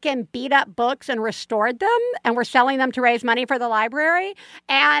had taken beat up books and restored them and were selling them to raise money for the library.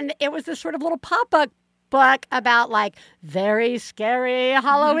 And it was this sort of little pop-up book about like very scary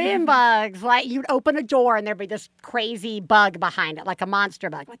Halloween bugs. Like you'd open a door and there'd be this crazy bug behind it, like a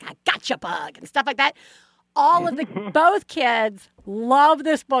monster bug, like a gotcha bug and stuff like that. Both kids love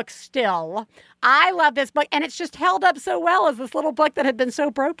this book still. I love this book, and it's just held up so well as this little book that had been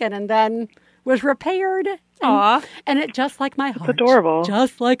so broken and then was repaired. And it just like my heart. It's adorable.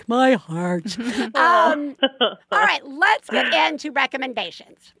 Just like my heart. All right, let's get into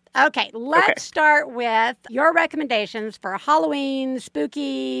recommendations. Okay, let's start with your recommendations for Halloween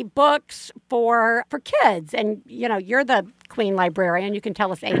spooky books for kids. And, you're the queen librarian. You can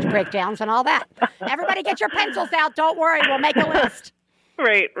tell us age breakdowns and all that. Everybody get your pencils out. Don't worry. We'll make a list.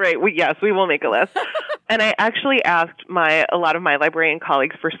 Right. Yes, we will make a list. And I actually asked a lot of my librarian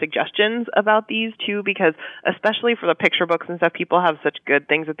colleagues for suggestions about these too, because especially for the picture books and stuff, people have such good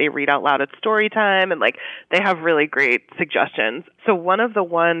things that they read out loud at story time, and they have really great suggestions. So one of the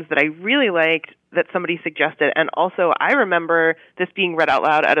ones that I really liked that somebody suggested, and also I remember this being read out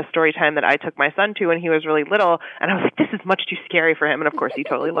loud at a story time that I took my son to when he was really little, and I was like, this is much too scary for him, and of course he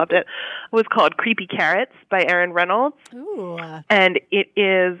totally loved it. It was called Creepy Carrots by Erin Reynolds. Ooh. And it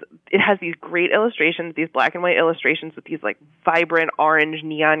has these great illustrations, these black and white illustrations with these vibrant orange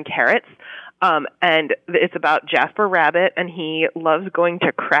neon carrots. And it's about Jasper Rabbit, and he loves going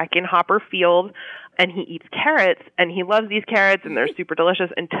to Kraken Hopper Field, and he eats carrots, and he loves these carrots, and they're super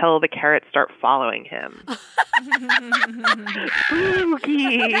delicious until the carrots start following him.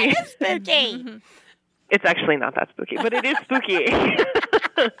 Spooky. That is spooky. It's actually not that spooky, but it is spooky.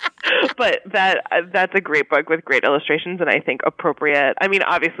 But that's a great book with great illustrations, and I think appropriate. I mean,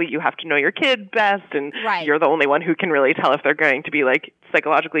 obviously you have to know your kid best, and you're the only one who can really tell if they're going to be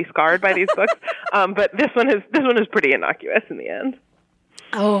psychologically scarred by these books. But this one is pretty innocuous in the end.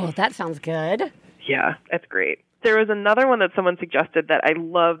 Oh, that sounds good. Yeah, it's great. There was another one that someone suggested that I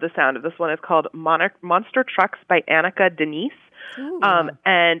love the sound of. This one is called Monster Trucks by Annika Denise.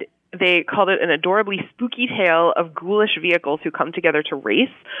 And they called it an adorably spooky tale of ghoulish vehicles who come together to race.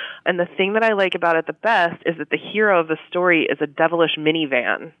 And the thing that I like about it the best is that the hero of the story is a devilish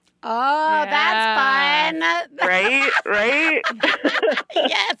minivan. Oh, that's fun. Right?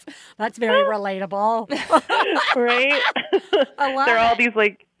 Yes. That's very relatable. Right? I love They're all it. these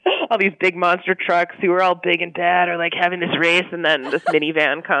all these big monster trucks who are all big and bad are like having this race, and then this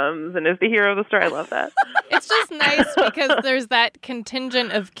minivan comes and is the hero of the story. I love that. It's just nice because there's that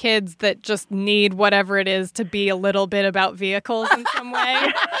contingent of kids that just need whatever it is to be a little bit about vehicles in some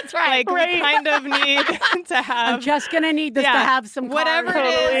way. That's right. Like, we kind of need to have... I'm just going to need this to have some cars. Whatever it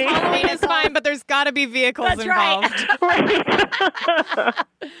is, Halloween is fine, but there's got to be vehicles involved. Right.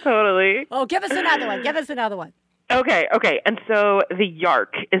 Totally. Oh, give us another one. Give us another one. Okay. And so The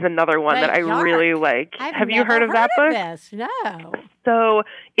Yark is another one that I really like. Have you heard of that book? This. No. So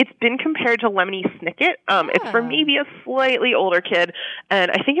it's been compared to Lemony Snicket. It's for maybe a slightly older kid,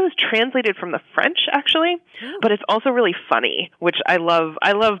 and I think it was translated from the French, actually. But it's also really funny, which I love.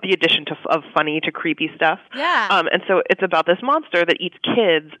 I love the addition of funny to creepy stuff. Yeah. And so it's about this monster that eats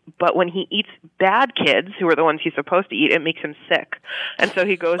kids, but when he eats bad kids, who are the ones he's supposed to eat, it makes him sick. And so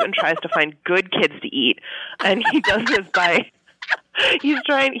he goes and tries to find good kids to eat, and he does this by... He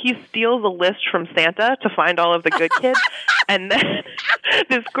steals a list from Santa to find all of the good kids, and then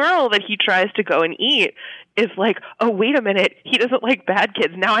this girl that he tries to go and eat is like, oh, wait a minute, he doesn't like bad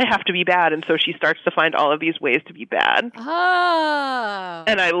kids, now I have to be bad, and so she starts to find all of these ways to be bad. Oh.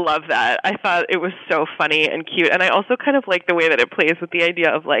 And I love that. I thought it was so funny and cute, and I also kind of like the way that it plays with the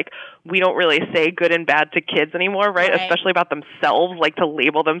idea of, like, we don't really say good and bad to kids anymore, right? Especially about themselves, like to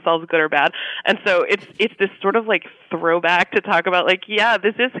label themselves good or bad. And so it's this sort of like throwback to talk about, like, yeah,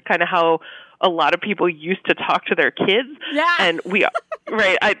 this is kind of how a lot of people used to talk to their kids. Yeah. And we,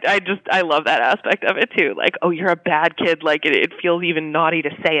 right. I love that aspect of it too. Like, oh, you're a bad kid. Like it feels even naughty to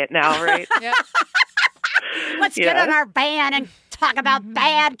say it now, right? Yeah. Let's get on our van and talk about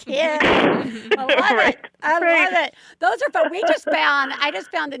bad kids. I love it. I love it. Those are fun. I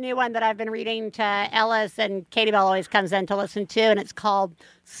just found a new one that I've been reading to Ellis, and Katie Bell always comes in to listen to, and it's called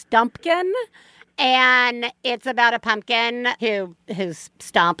Stumpkin. And it's about a pumpkin whose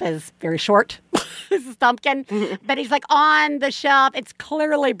stump is very short. This is Stumpkin. But he's like on the shelf. It's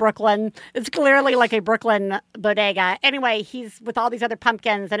clearly Brooklyn. It's clearly like a Brooklyn bodega. Anyway, he's with all these other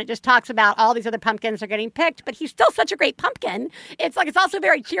pumpkins, and it just talks about all these other pumpkins are getting picked, but he's still such a great pumpkin. It's also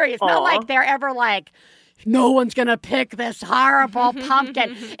very cheery. It's not like they're ever like, no one's going to pick this horrible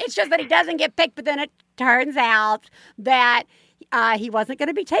pumpkin. It's just that he doesn't get picked, but then it turns out that he wasn't going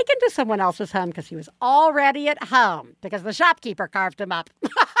to be taken to someone else's home because he was already at home because the shopkeeper carved him up.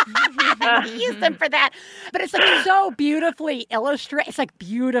 He used him for that. But it's like so beautifully illustrated. It's like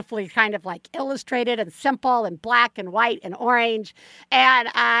beautifully kind of like illustrated and simple and black and white and orange. And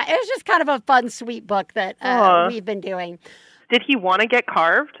it was just kind of a fun, sweet book that we've been doing. Did he want to get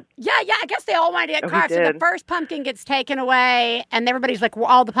carved? Yeah, I guess they all wanted to get carved. So the first pumpkin gets taken away, and everybody's like,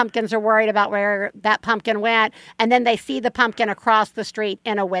 all the pumpkins are worried about where that pumpkin went. And then they see the pumpkin across the street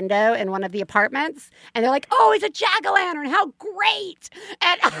in a window in one of the apartments. And they're like, oh, he's a jack-o'-lantern. How great.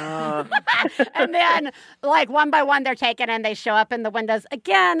 And, and then, like, one by one, they're taken, and they show up in the windows.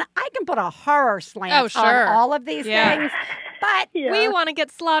 Again, I can put a horror slant on all of these things. But we want to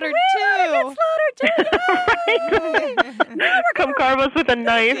get slaughtered too. Come carve us with a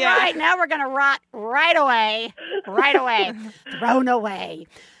knife. Yeah. Right, now we're going to rot right away, thrown away.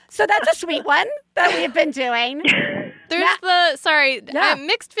 So that's a sweet one that we've been doing. There's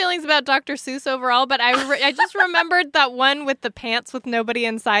mixed feelings about Dr. Seuss overall, but I just remembered that one with the pants with nobody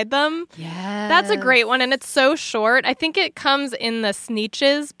inside them. Yeah. That's a great one, and it's so short. I think it comes in the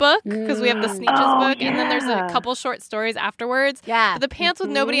Sneetches book, because we have the Sneetches book, and then there's a couple short stories afterwards. Yeah. But the pants with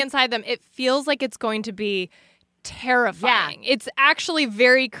nobody inside them, it feels like it's going to be terrifying. Yeah. It's actually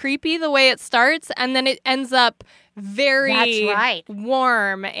very creepy the way it starts, and then it ends up very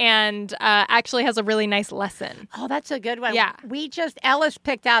warm and actually has a really nice lesson. Oh, that's a good one. Yeah. Ellis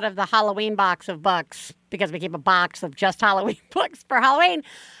picked out of the Halloween box of books, because we keep a box of just Halloween books for Halloween,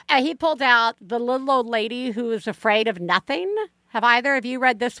 and he pulled out The Little Old Lady Who Is Afraid of Nothing. Have either of you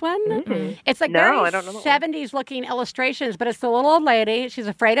read this one? Mm-hmm. It's like very 70s looking illustrations, but it's the little old lady. She's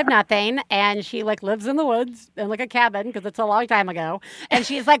afraid of nothing, and she like lives in the woods in like a cabin because it's a long time ago. And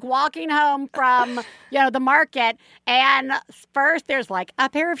she's like walking home from, the market, and first there's like a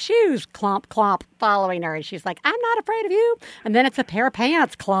pair of shoes, clomp, clomp, following her. And she's like, I'm not afraid of you. And then it's a pair of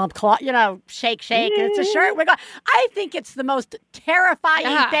pants, clomp, clomp, shake, shake. And it's a shirt. I think it's the most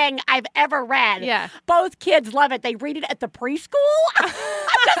terrifying thing I've ever read. Yeah. Both kids love it. They read it at the preschool.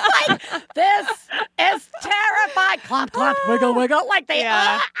 Just like, this is terrifying. Clomp, clomp, wiggle, wiggle. Like they,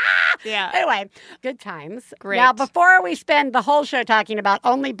 Anyway, good times. Great. Now, before we spend the whole show talking about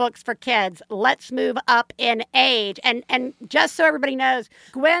only books for kids, let's move up in age. And just so everybody knows,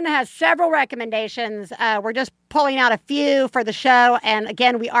 Gwen has several recommendations. We're just pulling out a few for the show. And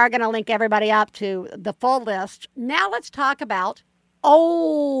again, we are going to link everybody up to the full list. Now let's talk about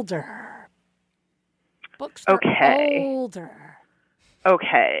older. Books for older.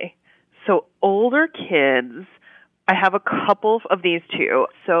 Okay. So older kids, I have a couple of these too.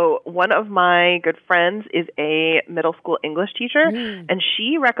 So one of my good friends is a middle school English teacher, and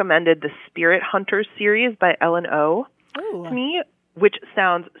she recommended the Spirit Hunters series by Ellen O. to me, which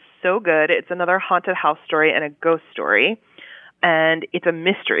sounds so good. It's another haunted house story and a ghost story, and it's a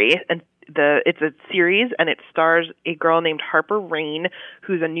mystery. And it's a series, and it stars a girl named Harper Rain,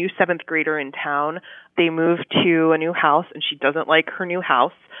 who's a new 7th grader in town. They move to a new house, and she doesn't like her new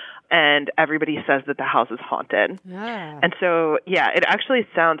house, and everybody says that the house is haunted. And so, yeah, it actually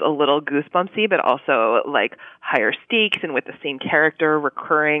sounds a little goosebumpsy, but also like higher stakes and with the same character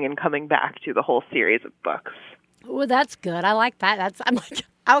recurring and coming back to the whole series of books. Oh, that's good. I like that. I'm like,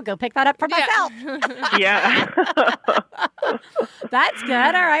 I'll go pick that up for myself. Yeah. That's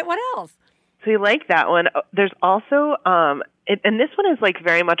good. All right. What else? So you like that one. There's also, and this one is like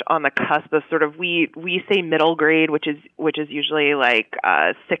very much on the cusp of sort of, we say middle grade, which is usually like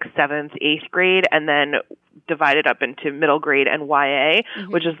 6th, 7th, 8th grade, and then divided up into middle grade and YA,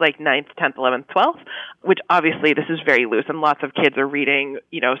 which is like 9th, 10th, 11th, 12th, which obviously this is very loose, and lots of kids are reading,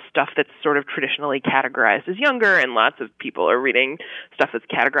 stuff that's sort of traditionally categorized as younger, and lots of people are reading stuff that's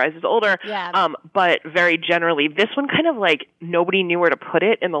categorized as older. Yeah. But very generally, this one kind of like nobody knew where to put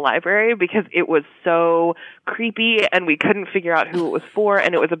it in the library because it was so creepy, and we couldn't figure out who it was for,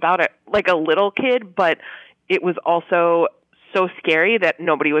 and it was about a little kid, but it was also so scary that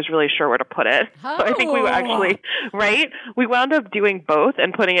nobody was really sure where to put it. So I think we were actually, we wound up doing both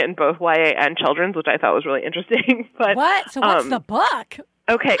and putting it in both YA and children's, which I thought was really interesting. But what? So what's the book?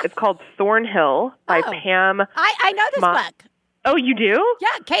 Okay, it's called Thornhill by Pam. I know this book. Oh, you do? Yeah,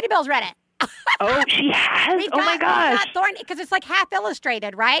 Katie Bell's read it. Oh, she has? My gosh. Because it's like half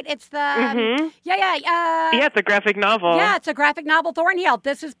illustrated, right? It's the, yeah, it's a graphic novel. Yeah, it's a graphic novel, Thornhill.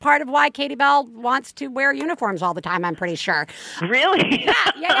 This is part of why Katie Bell wants to wear uniforms all the time, I'm pretty sure. Really?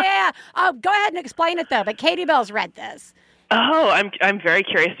 Yeah. Go ahead and explain it, though, but Katie Bell's read this. Oh, I'm very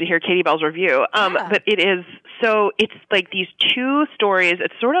curious to hear Katie Bell's review. But it is, so it's like these two stories.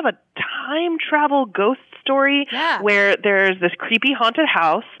 It's sort of a time travel ghost story where there's this creepy haunted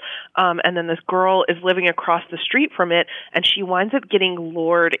house, and then this girl is living across the street from it, and she winds up getting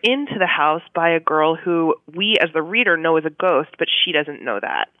lured into the house by a girl who we as the reader know is a ghost, but she doesn't know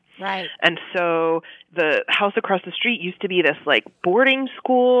that. Right. And so the house across the street used to be this like boarding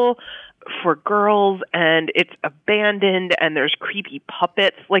school for girls, and it's abandoned, and there's creepy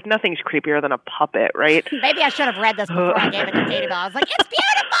puppets. Like, nothing's creepier than a puppet, right? Maybe I should have read this before I gave it to Katie Bell. I was like, it's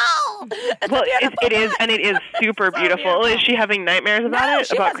beautiful! Well, it is, and it is super beautiful. Is she having nightmares about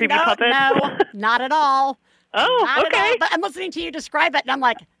it? About creepy puppets? No, not at all. Oh, not okay. At all. But I'm listening to you describe it, and I'm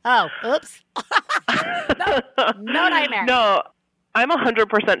like, oh, oops. No nightmares. No. I'm 100%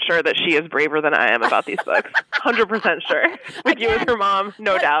 sure that she is braver than I am about these books. 100% sure. With you as her mom,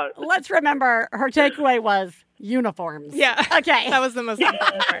 no doubt. Let's remember her takeaway was uniforms. Yeah. Okay. That was the most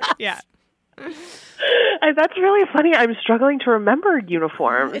important part. Yeah. That's really funny. I'm struggling to remember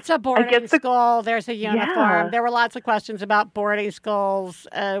uniforms. It's a boarding school. There's a uniform. Yeah. There were lots of questions about boarding schools.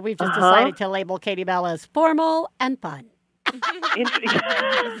 We've just decided to label Katie Bell as formal and fun. She's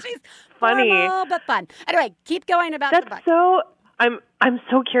funny. Formal but fun. Anyway, keep going about the book. I'm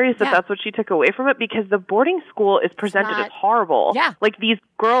so curious that that's what she took away from it, because the boarding school is presented as horrible. Yeah. Like, these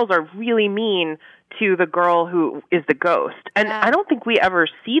girls are really mean to the girl who is the ghost. And I don't think we ever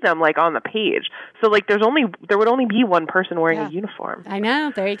see them, like, on the page. So, like, there would only be one person wearing a uniform. I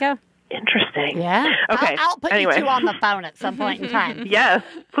know. There you go. Interesting. Yeah. Okay. I'll put you two on the phone at some point in time. Yes,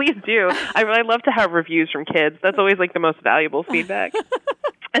 please do. I really love to have reviews from kids. That's always, like, the most valuable feedback.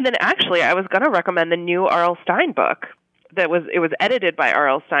 And then, actually, I was going to recommend the new R.L. Stine book. It was edited by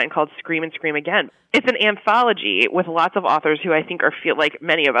R.L. Stine, called Scream and Scream Again. It's an anthology with lots of authors who I think like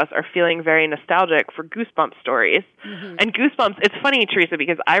many of us are feeling very nostalgic for Goosebumps stories. Mm-hmm. And Goosebumps, it's funny, Teresa,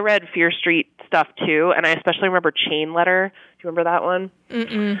 because I read Fear Street stuff too, and I especially remember Chain Letter. Do you remember that one?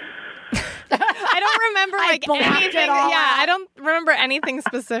 Mm-mm. I don't remember anything. I don't remember anything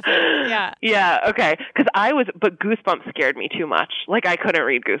specific. Yeah. Yeah. Okay. But Goosebumps scared me too much. Like, I couldn't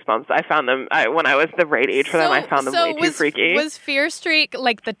read Goosebumps. I found them when I was the right age for them. I found them way too freaky. Was Fear Street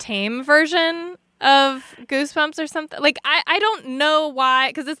like the tame version of Goosebumps or something? Like, I don't know why,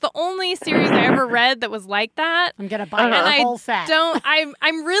 because it's the only series I ever read that was like that. I'm gonna buy the whole set.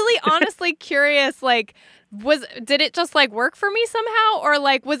 I'm really honestly curious. Like, did it just like work for me somehow, or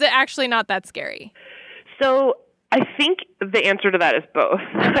like was it actually not that scary? So I think the answer to that is both.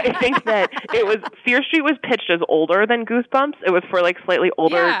 I think that Fear Street was pitched as older than Goosebumps. It was for like slightly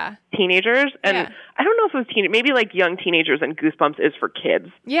older teenagers. And I don't know if it was maybe like young teenagers, and Goosebumps is for kids.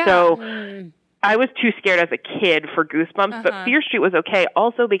 Yeah. So I was too scared as a kid for Goosebumps, but Fear Street was okay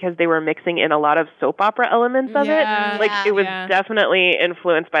also because they were mixing in a lot of soap opera elements of it. Like, it was definitely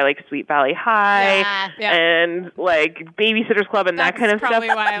influenced by, like, Sweet Valley High and, like, Babysitter's Club and that kind of stuff. That's probably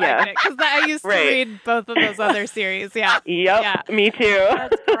why I like it, because I used to read both of those other series, Me too.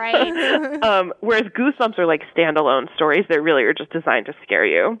 That's great. Whereas Goosebumps are, like, standalone stories that really are just designed to scare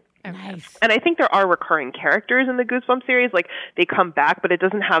you. Nice. And I think there are recurring characters in the Goosebumps series. Like, they come back, but it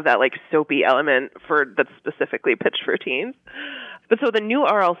doesn't have that, like, soapy element that's specifically pitched for teens. But so the new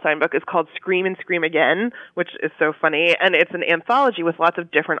R.L. Stine book is called Scream and Scream Again, which is so funny. And it's an anthology with lots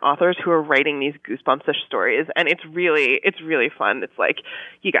of different authors who are writing these Goosebumps-ish stories. And it's really fun. It's like,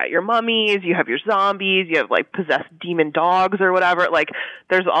 you got your mummies, you have your zombies, you have, like, possessed demon dogs or whatever. Like,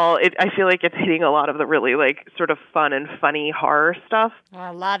 there's I feel like it's hitting a lot of the really, like, sort of fun and funny horror stuff. Oh,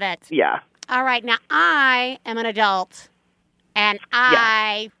 I love it. Yeah. All right. Now, I am an adult, and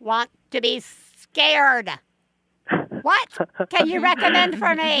I want to be scared. What can you recommend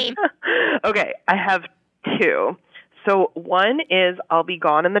for me? Okay, I have two. So one is I'll Be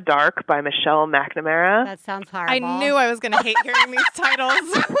Gone in the Dark by Michelle McNamara. That sounds horrible. I knew I was going to hate hearing these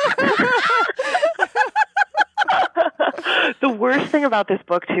titles. The worst thing about this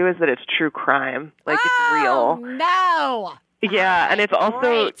book, too, is that it's true crime. Like, it's real. No. Yeah, and it's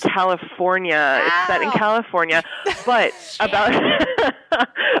also California. It's set in California. But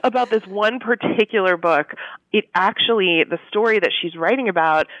about this one particular book, it actually, the story that she's writing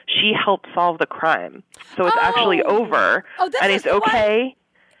about, she helped solve the crime. So it's actually over. And it's okay.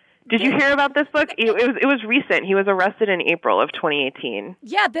 Did you hear about this book? It was recent. He was arrested in April of 2018.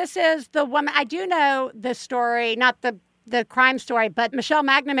 Yeah, this is the woman. I do know this story, not the crime story, but Michelle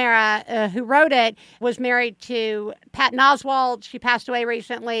McNamara, who wrote it, was married to Patton Oswalt. She passed away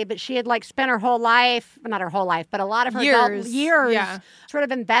recently, but she had like spent her whole life, well, not her whole life, but a lot of her adult years sort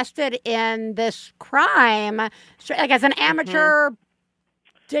of invested in this crime, like as an amateur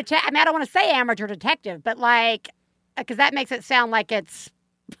detective. I mean, I don't want to say amateur detective, but like, because that makes it sound like it's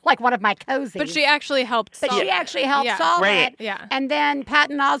like one of my cozies. But she actually helped solve it. Solve it. Yeah. And then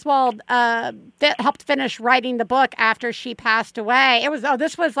Patton Oswalt helped finish writing the book after she passed away.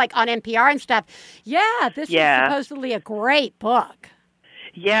 This was like on NPR and stuff. Yeah, this is supposedly a great book.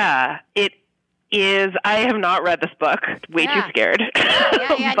 Yeah, it is. I have not read this book. Way too scared.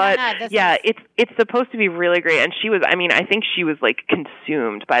 But it's supposed to be really great. And she was, I mean, I think she was like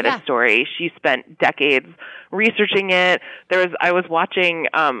consumed by this story. She spent decades researching it. I was watching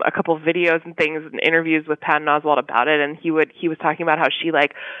a couple of videos and things and interviews with Patton Oswalt about it, and he was talking about how she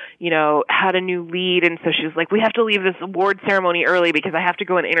like, had a new lead, and so she was like, we have to leave this award ceremony early because I have to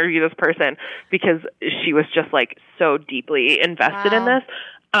go and interview this person, because she was just like so deeply invested in this.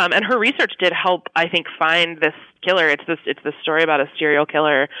 And her research did help, I think, find this killer. It's this story about a serial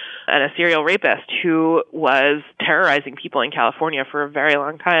killer and a serial rapist who was terrorizing people in California for a very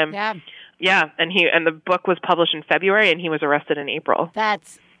long time. Yeah. Yeah, and the book was published in February, and he was arrested in April.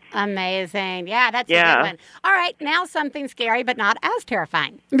 That's amazing. Yeah, that's a good one. All right, now something scary, but not as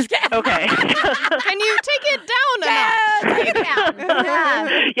terrifying. Okay. Can you take it down a notch? Take it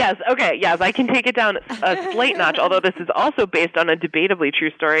down. Yes, okay, yes, I can take it down a slight notch, although this is also based on a debatably true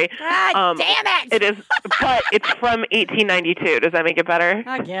story. Damn it! It is, but it's from 1892. Does that make it better?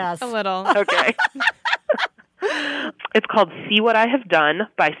 I guess. A little. Okay. It's called See What I Have Done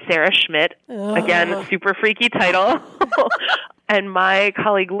by Sarah Schmidt. Again, super freaky title. And my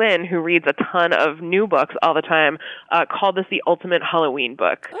colleague Lynn, who reads a ton of new books all the time, called this the ultimate Halloween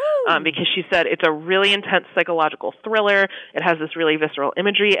book because she said it's a really intense psychological thriller. It has this really visceral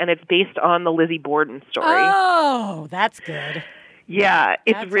imagery, and it's based on the Lizzie Borden story. Oh, that's good. Yeah,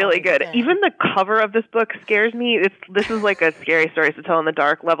 it's really good. Even the cover of this book scares me. This is like a scary stories to tell in the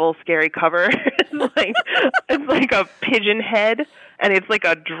dark level scary cover. It's like a pigeon head, and it's like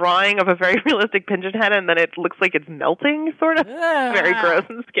a drawing of a very realistic pigeon head, and then it looks like it's melting, sort of. Very gross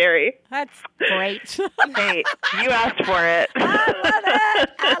and scary. That's great. Hey, you asked for it.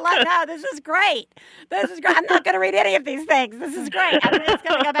 I love it. No, this is great. This is great. I'm not going to read any of these things. This is great. I'm just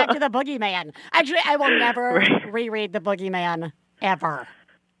going to go back to the Boogeyman. Actually, I will never reread the Boogeyman. Ever.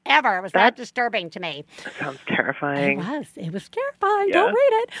 It was that disturbing to me. That sounds terrifying. It was terrifying. Yeah. Don't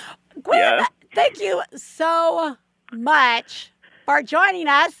read it. Gwen, thank you so much for joining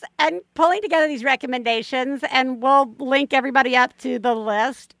us and pulling together these recommendations. And we'll link everybody up to the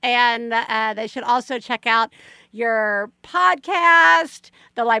list. And they should also check out your podcast.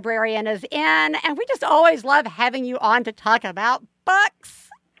 The Librarian is in, and we just always love having you on to talk about books.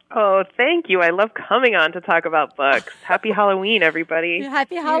 Oh, thank you. I love coming on to talk about books. Happy Halloween, everybody.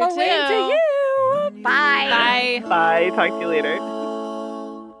 Happy Halloween to you. Bye. Bye. Bye. Talk to you later.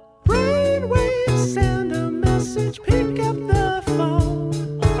 Brainwaves send a message, pick up the phone.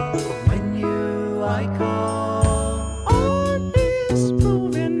 When you I call, on is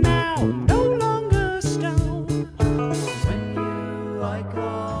moving now, no longer stone. When you I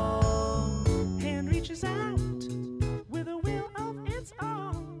call, hand reaches out with a will of its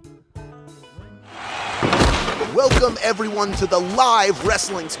own. Welcome, everyone, to the live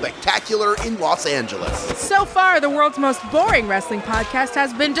wrestling spectacular in Los Angeles. So far, the world's most boring wrestling podcast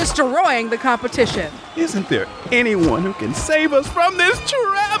has been destroying the competition. Isn't there anyone who can save us from this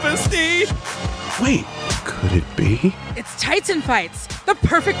travesty? Wait, could it be? It's Tights and Fights, the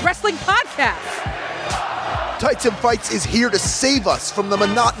perfect wrestling podcast. Tights and Fights is here to save us from the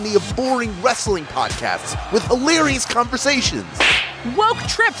monotony of boring wrestling podcasts with hilarious conversations. Woke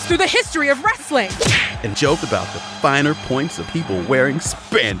trips through the history of wrestling. And joke about the finer points of people wearing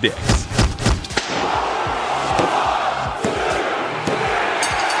spandex.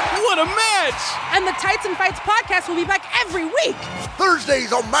 What a match! And the Tights and Fights podcast will be back every week.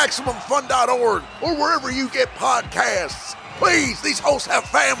 Thursdays on MaximumFun.org or wherever you get podcasts. Please, these hosts have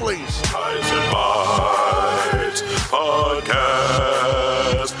families. Tights and Fights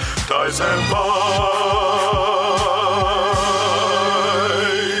podcast. Tights and Fights.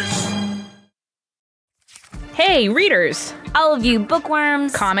 Hey, readers! All of you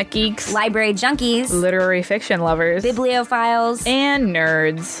bookworms, comic geeks, library junkies, literary fiction lovers, bibliophiles, and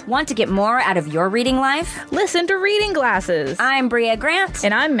nerds. Want to get more out of your reading life? Listen to Reading Glasses. I'm Bria Grant.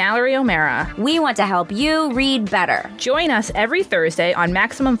 And I'm Mallory O'Mara. We want to help you read better. Join us every Thursday on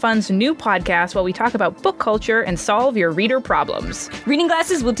Maximum Fun's new podcast while we talk about book culture and solve your reader problems. Reading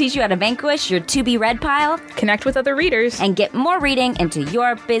Glasses will teach you how to vanquish your to-be-read pile, connect with other readers, and get more reading into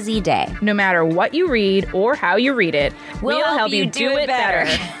your busy day. No matter what you read or how you read it, we'll help you do it better.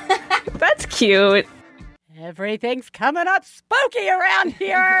 That's cute. Everything's coming up spooky around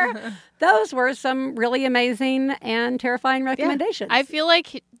here. Those were some really amazing and terrifying recommendations. Yeah. I feel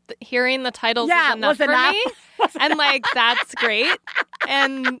like hearing the titles is enough for me. And like, that's great.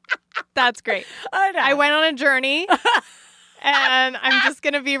 And that's great. I went on a journey. And I'm just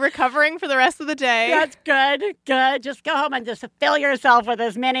going to be recovering for the rest of the day. That's good. Good. Just go home and just fill yourself with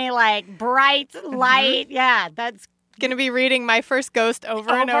as many, like, bright light. Yeah, that's going to be reading My First Ghost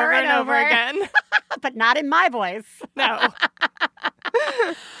over and over again. But not in my voice. No.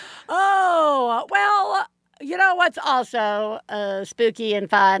 Oh, well, you know what's also spooky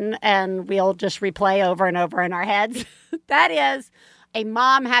and fun, and we'll just replay over and over in our heads? That is a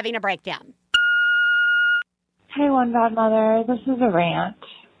mom having a breakdown. Hey, One Godmother, this is a rant.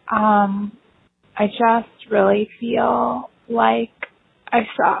 I just really feel like I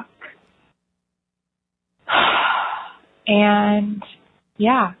suck. And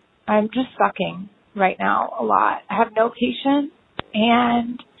yeah, I'm just sucking right now a lot. I have no patience,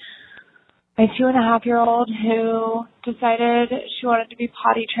 and my 2.5-year-old who decided she wanted to be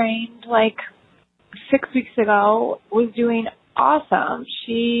potty trained like 6 weeks ago was doing awesome.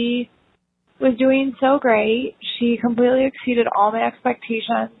 She was doing so great. She completely exceeded all my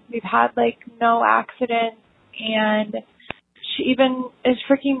expectations. We've had like no accidents, and she even is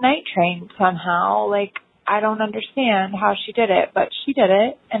freaking night trained somehow. Like, I don't understand how she did it, but she did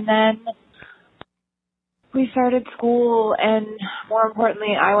it. And then we started school, and more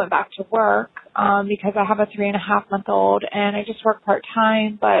importantly, I went back to work because I have a 3.5-month-old, and I just work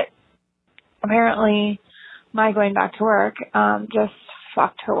part-time. But apparently my going back to work just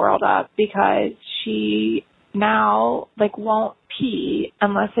fucked her world up, because she now like won't pee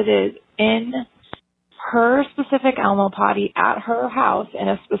unless it is in her specific Elmo potty at her house in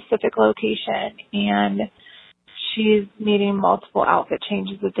a specific location, and she's needing multiple outfit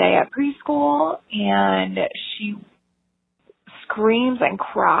changes a day at preschool, and she screams and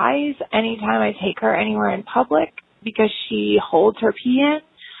cries anytime I take her anywhere in public because she holds her pee in.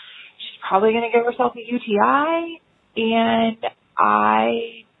 She's probably going to give herself a UTI, and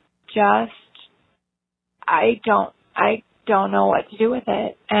I don't know what to do with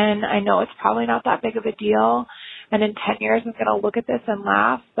it. And I know it's probably not that big of a deal. And in 10 years, I'm going to look at this and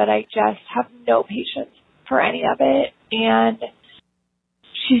laugh, but I just have no patience for any of it. And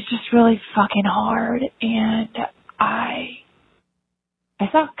she's just really fucking hard. And I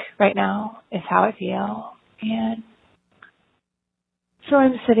suck right now is how I feel. And so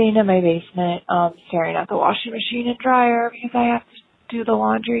I'm sitting in my basement, staring at the washing machine and dryer because I have to do the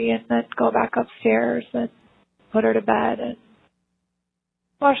laundry and then go back upstairs and put her to bed and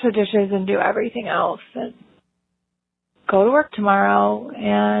wash the dishes and do everything else and go to work tomorrow.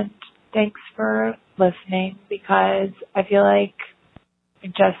 And thanks for listening, because I feel like I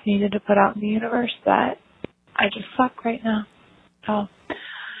just needed to put out in the universe that I just suck right now. So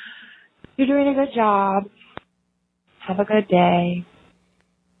you're doing a good job. Have a good day.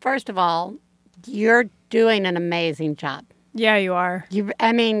 First of all, you're doing an amazing job. Yeah, you are. You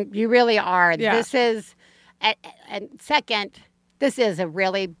really are. Yeah. This is, and second, this is a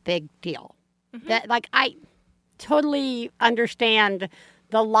really big deal. That, like, I totally understand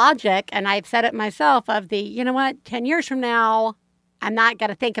the logic, and I've said it myself, of the, you know what, 10 years from now, I'm not going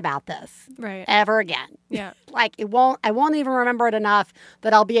to think about this ever again. Yeah. Like, I won't even remember it enough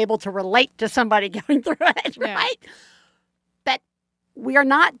that I'll be able to relate to somebody going through it, right? But we are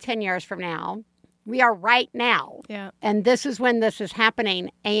not 10 years from now. We are right now. Yeah. And this is when this is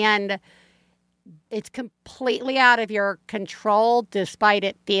happening. And it's completely out of your control, despite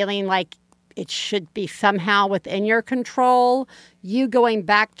it feeling like it should be somehow within your control. You going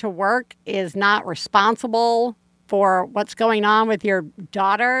back to work is not responsible for what's going on with your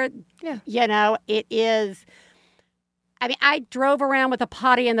daughter. Yeah. You know, it is. I mean, I drove around with a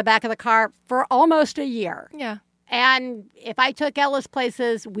potty in the back of the car for almost a year. Yeah. And if I took Ellis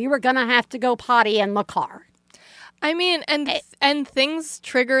places, we were going to have to go potty in the car. I mean, and things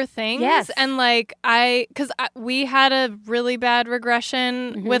trigger things. Yes. And like, we had a really bad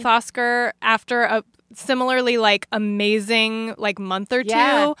regression with Oscar after a similarly like amazing like month or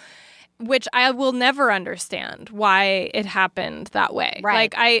two, which I will never understand why it happened that way.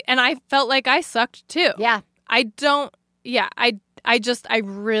 Right. Like I felt like I sucked too. Yeah. I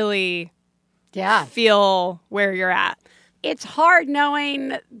really feel where you're at. It's hard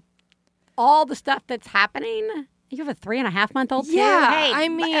knowing all the stuff that's happening. You have a 3.5-month-old too? Yeah, Hey, I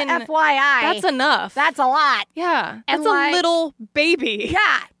mean, FYI. that's enough. That's a lot. Yeah. And That's a little baby.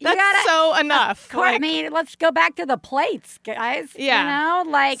 Yeah. That's so enough. Of course, I mean, let's go back to the plates, guys. Yeah. You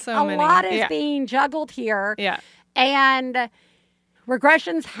know, like So a many. lot is Yeah. being juggled here. Yeah. And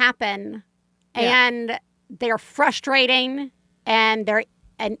regressions happen, and they're frustrating, and they're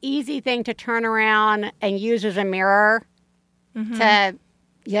an easy thing to turn around and use as a mirror to,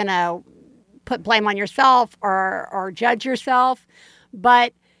 you know, put blame on yourself or judge yourself.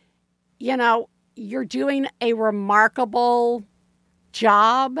 But, you know, you're doing a remarkable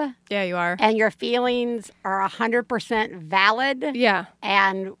job. Yeah, you are. And your feelings are 100% valid. Yeah.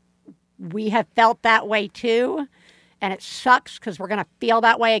 And we have felt that way too. And it sucks because we're going to feel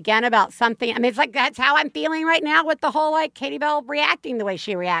that way again about something. I mean, it's like that's how I'm feeling right now with the whole, like, Katie Bell reacting the way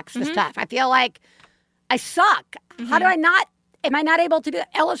she reacts to stuff. I feel like I suck. How do I not? Am I not able to do that?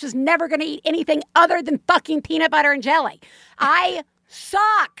 Ellis is never going to eat anything other than fucking peanut butter and jelly. I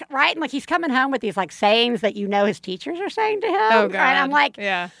suck, right? And, like, he's coming home with these, like, sayings that you know his teachers are saying to him. Oh, God. Right? I'm like,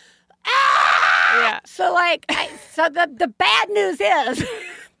 yeah. Yeah. So, like, so the bad news is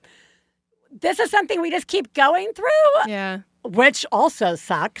this is something we just keep going through. Yeah. Which also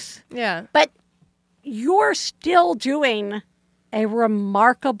sucks. Yeah. But you're still doing a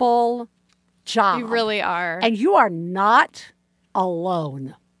remarkable job. You really are. And you are not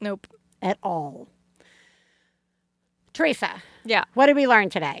alone. Nope. At all. Teresa. Yeah. What did we learn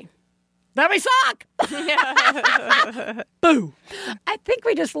today? That we suck. Boo. I think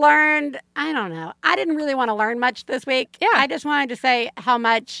we just learned, I don't know. I didn't really want to learn much this week. Yeah. I just wanted to say how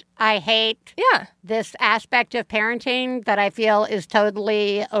much I hate this aspect of parenting that I feel is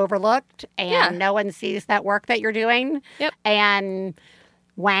totally overlooked and no one sees that work that you're doing. Yep. And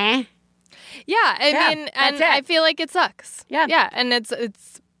wah. Yeah, I mean, and I feel like it sucks. Yeah. Yeah, and it's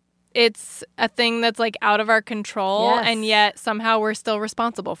a thing that's like out of our control, and yet somehow we're still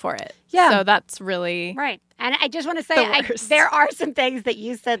responsible for it. Yeah. So that's really right. And I just want to say there are some things that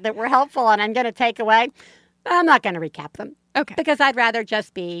you said that were helpful and I'm going to take away. I'm not going to recap them. Okay. Because I'd rather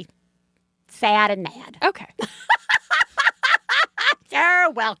just be sad and mad. Okay.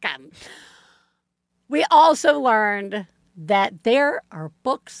 You're welcome. We also learned that there are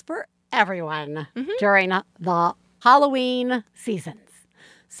books for everyone during the Halloween seasons.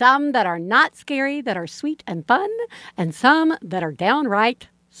 Some that are not scary, that are sweet and fun, and some that are downright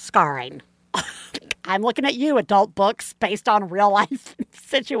scarring. I'm looking at you, adult books based on real life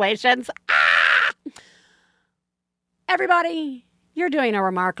situations. Ah! Everybody, you're doing a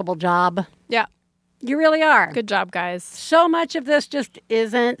remarkable job. Yeah. You really are. Good job, guys. So much of this just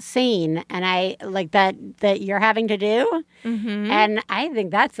isn't seen, and I like that you're having to do. And I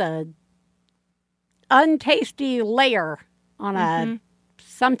think that's a untasty layer on a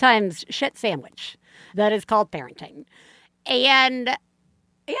sometimes shit sandwich that is called parenting. And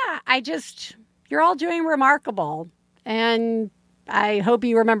yeah, You're all doing remarkable, and I hope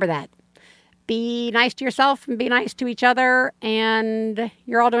you remember that. Be nice to yourself and be nice to each other, and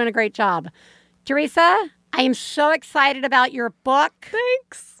you're all doing a great job. Teresa, I am so excited about your book.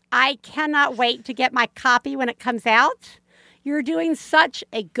 Thanks. I cannot wait to get my copy when it comes out. You're doing such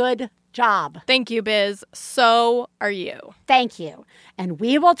a good job. Thank you, Biz. So are you. Thank you. And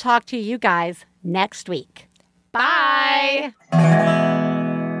we will talk to you guys next week. Bye.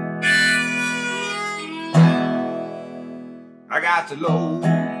 I got the low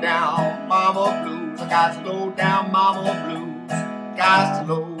down mama blues. I got the low down mama blues. Got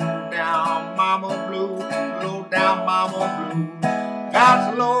the low down mama blues. Low down mama blues.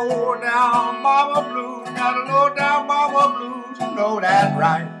 Got the low down mama blues. Got the low down mama blues. You know that's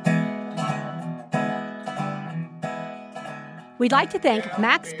right. We'd like to thank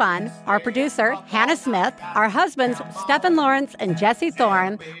Max Fun, our producer, Hannah Smith, our husbands, Stephen Lawrence and Jesse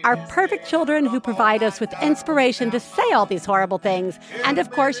Thorne, our perfect children who provide us with inspiration to say all these horrible things, and of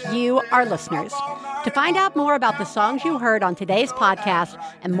course, you, our listeners. To find out more about the songs you heard on today's podcast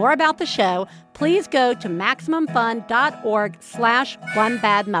and more about the show, please go to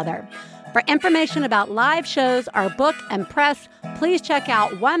MaximumFun.org/OneBadMother. For information about live shows, our book, and press, please check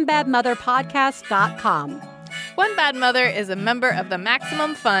out OneBadMotherPodcast.com. One Bad Mother is a member of the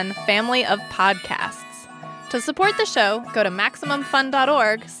Maximum Fun family of podcasts. To support the show, go to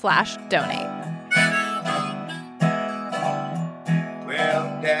MaximumFun.org/donate.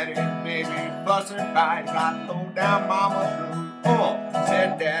 Well, Daddy and baby fussing fight, got low down mama blues. Oh,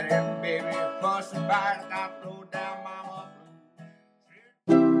 said Daddy and baby fussing fight, got low down mama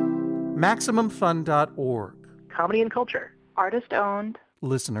blues. MaximumFun.org. Comedy and culture. Artist owned.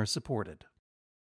 Listener supported.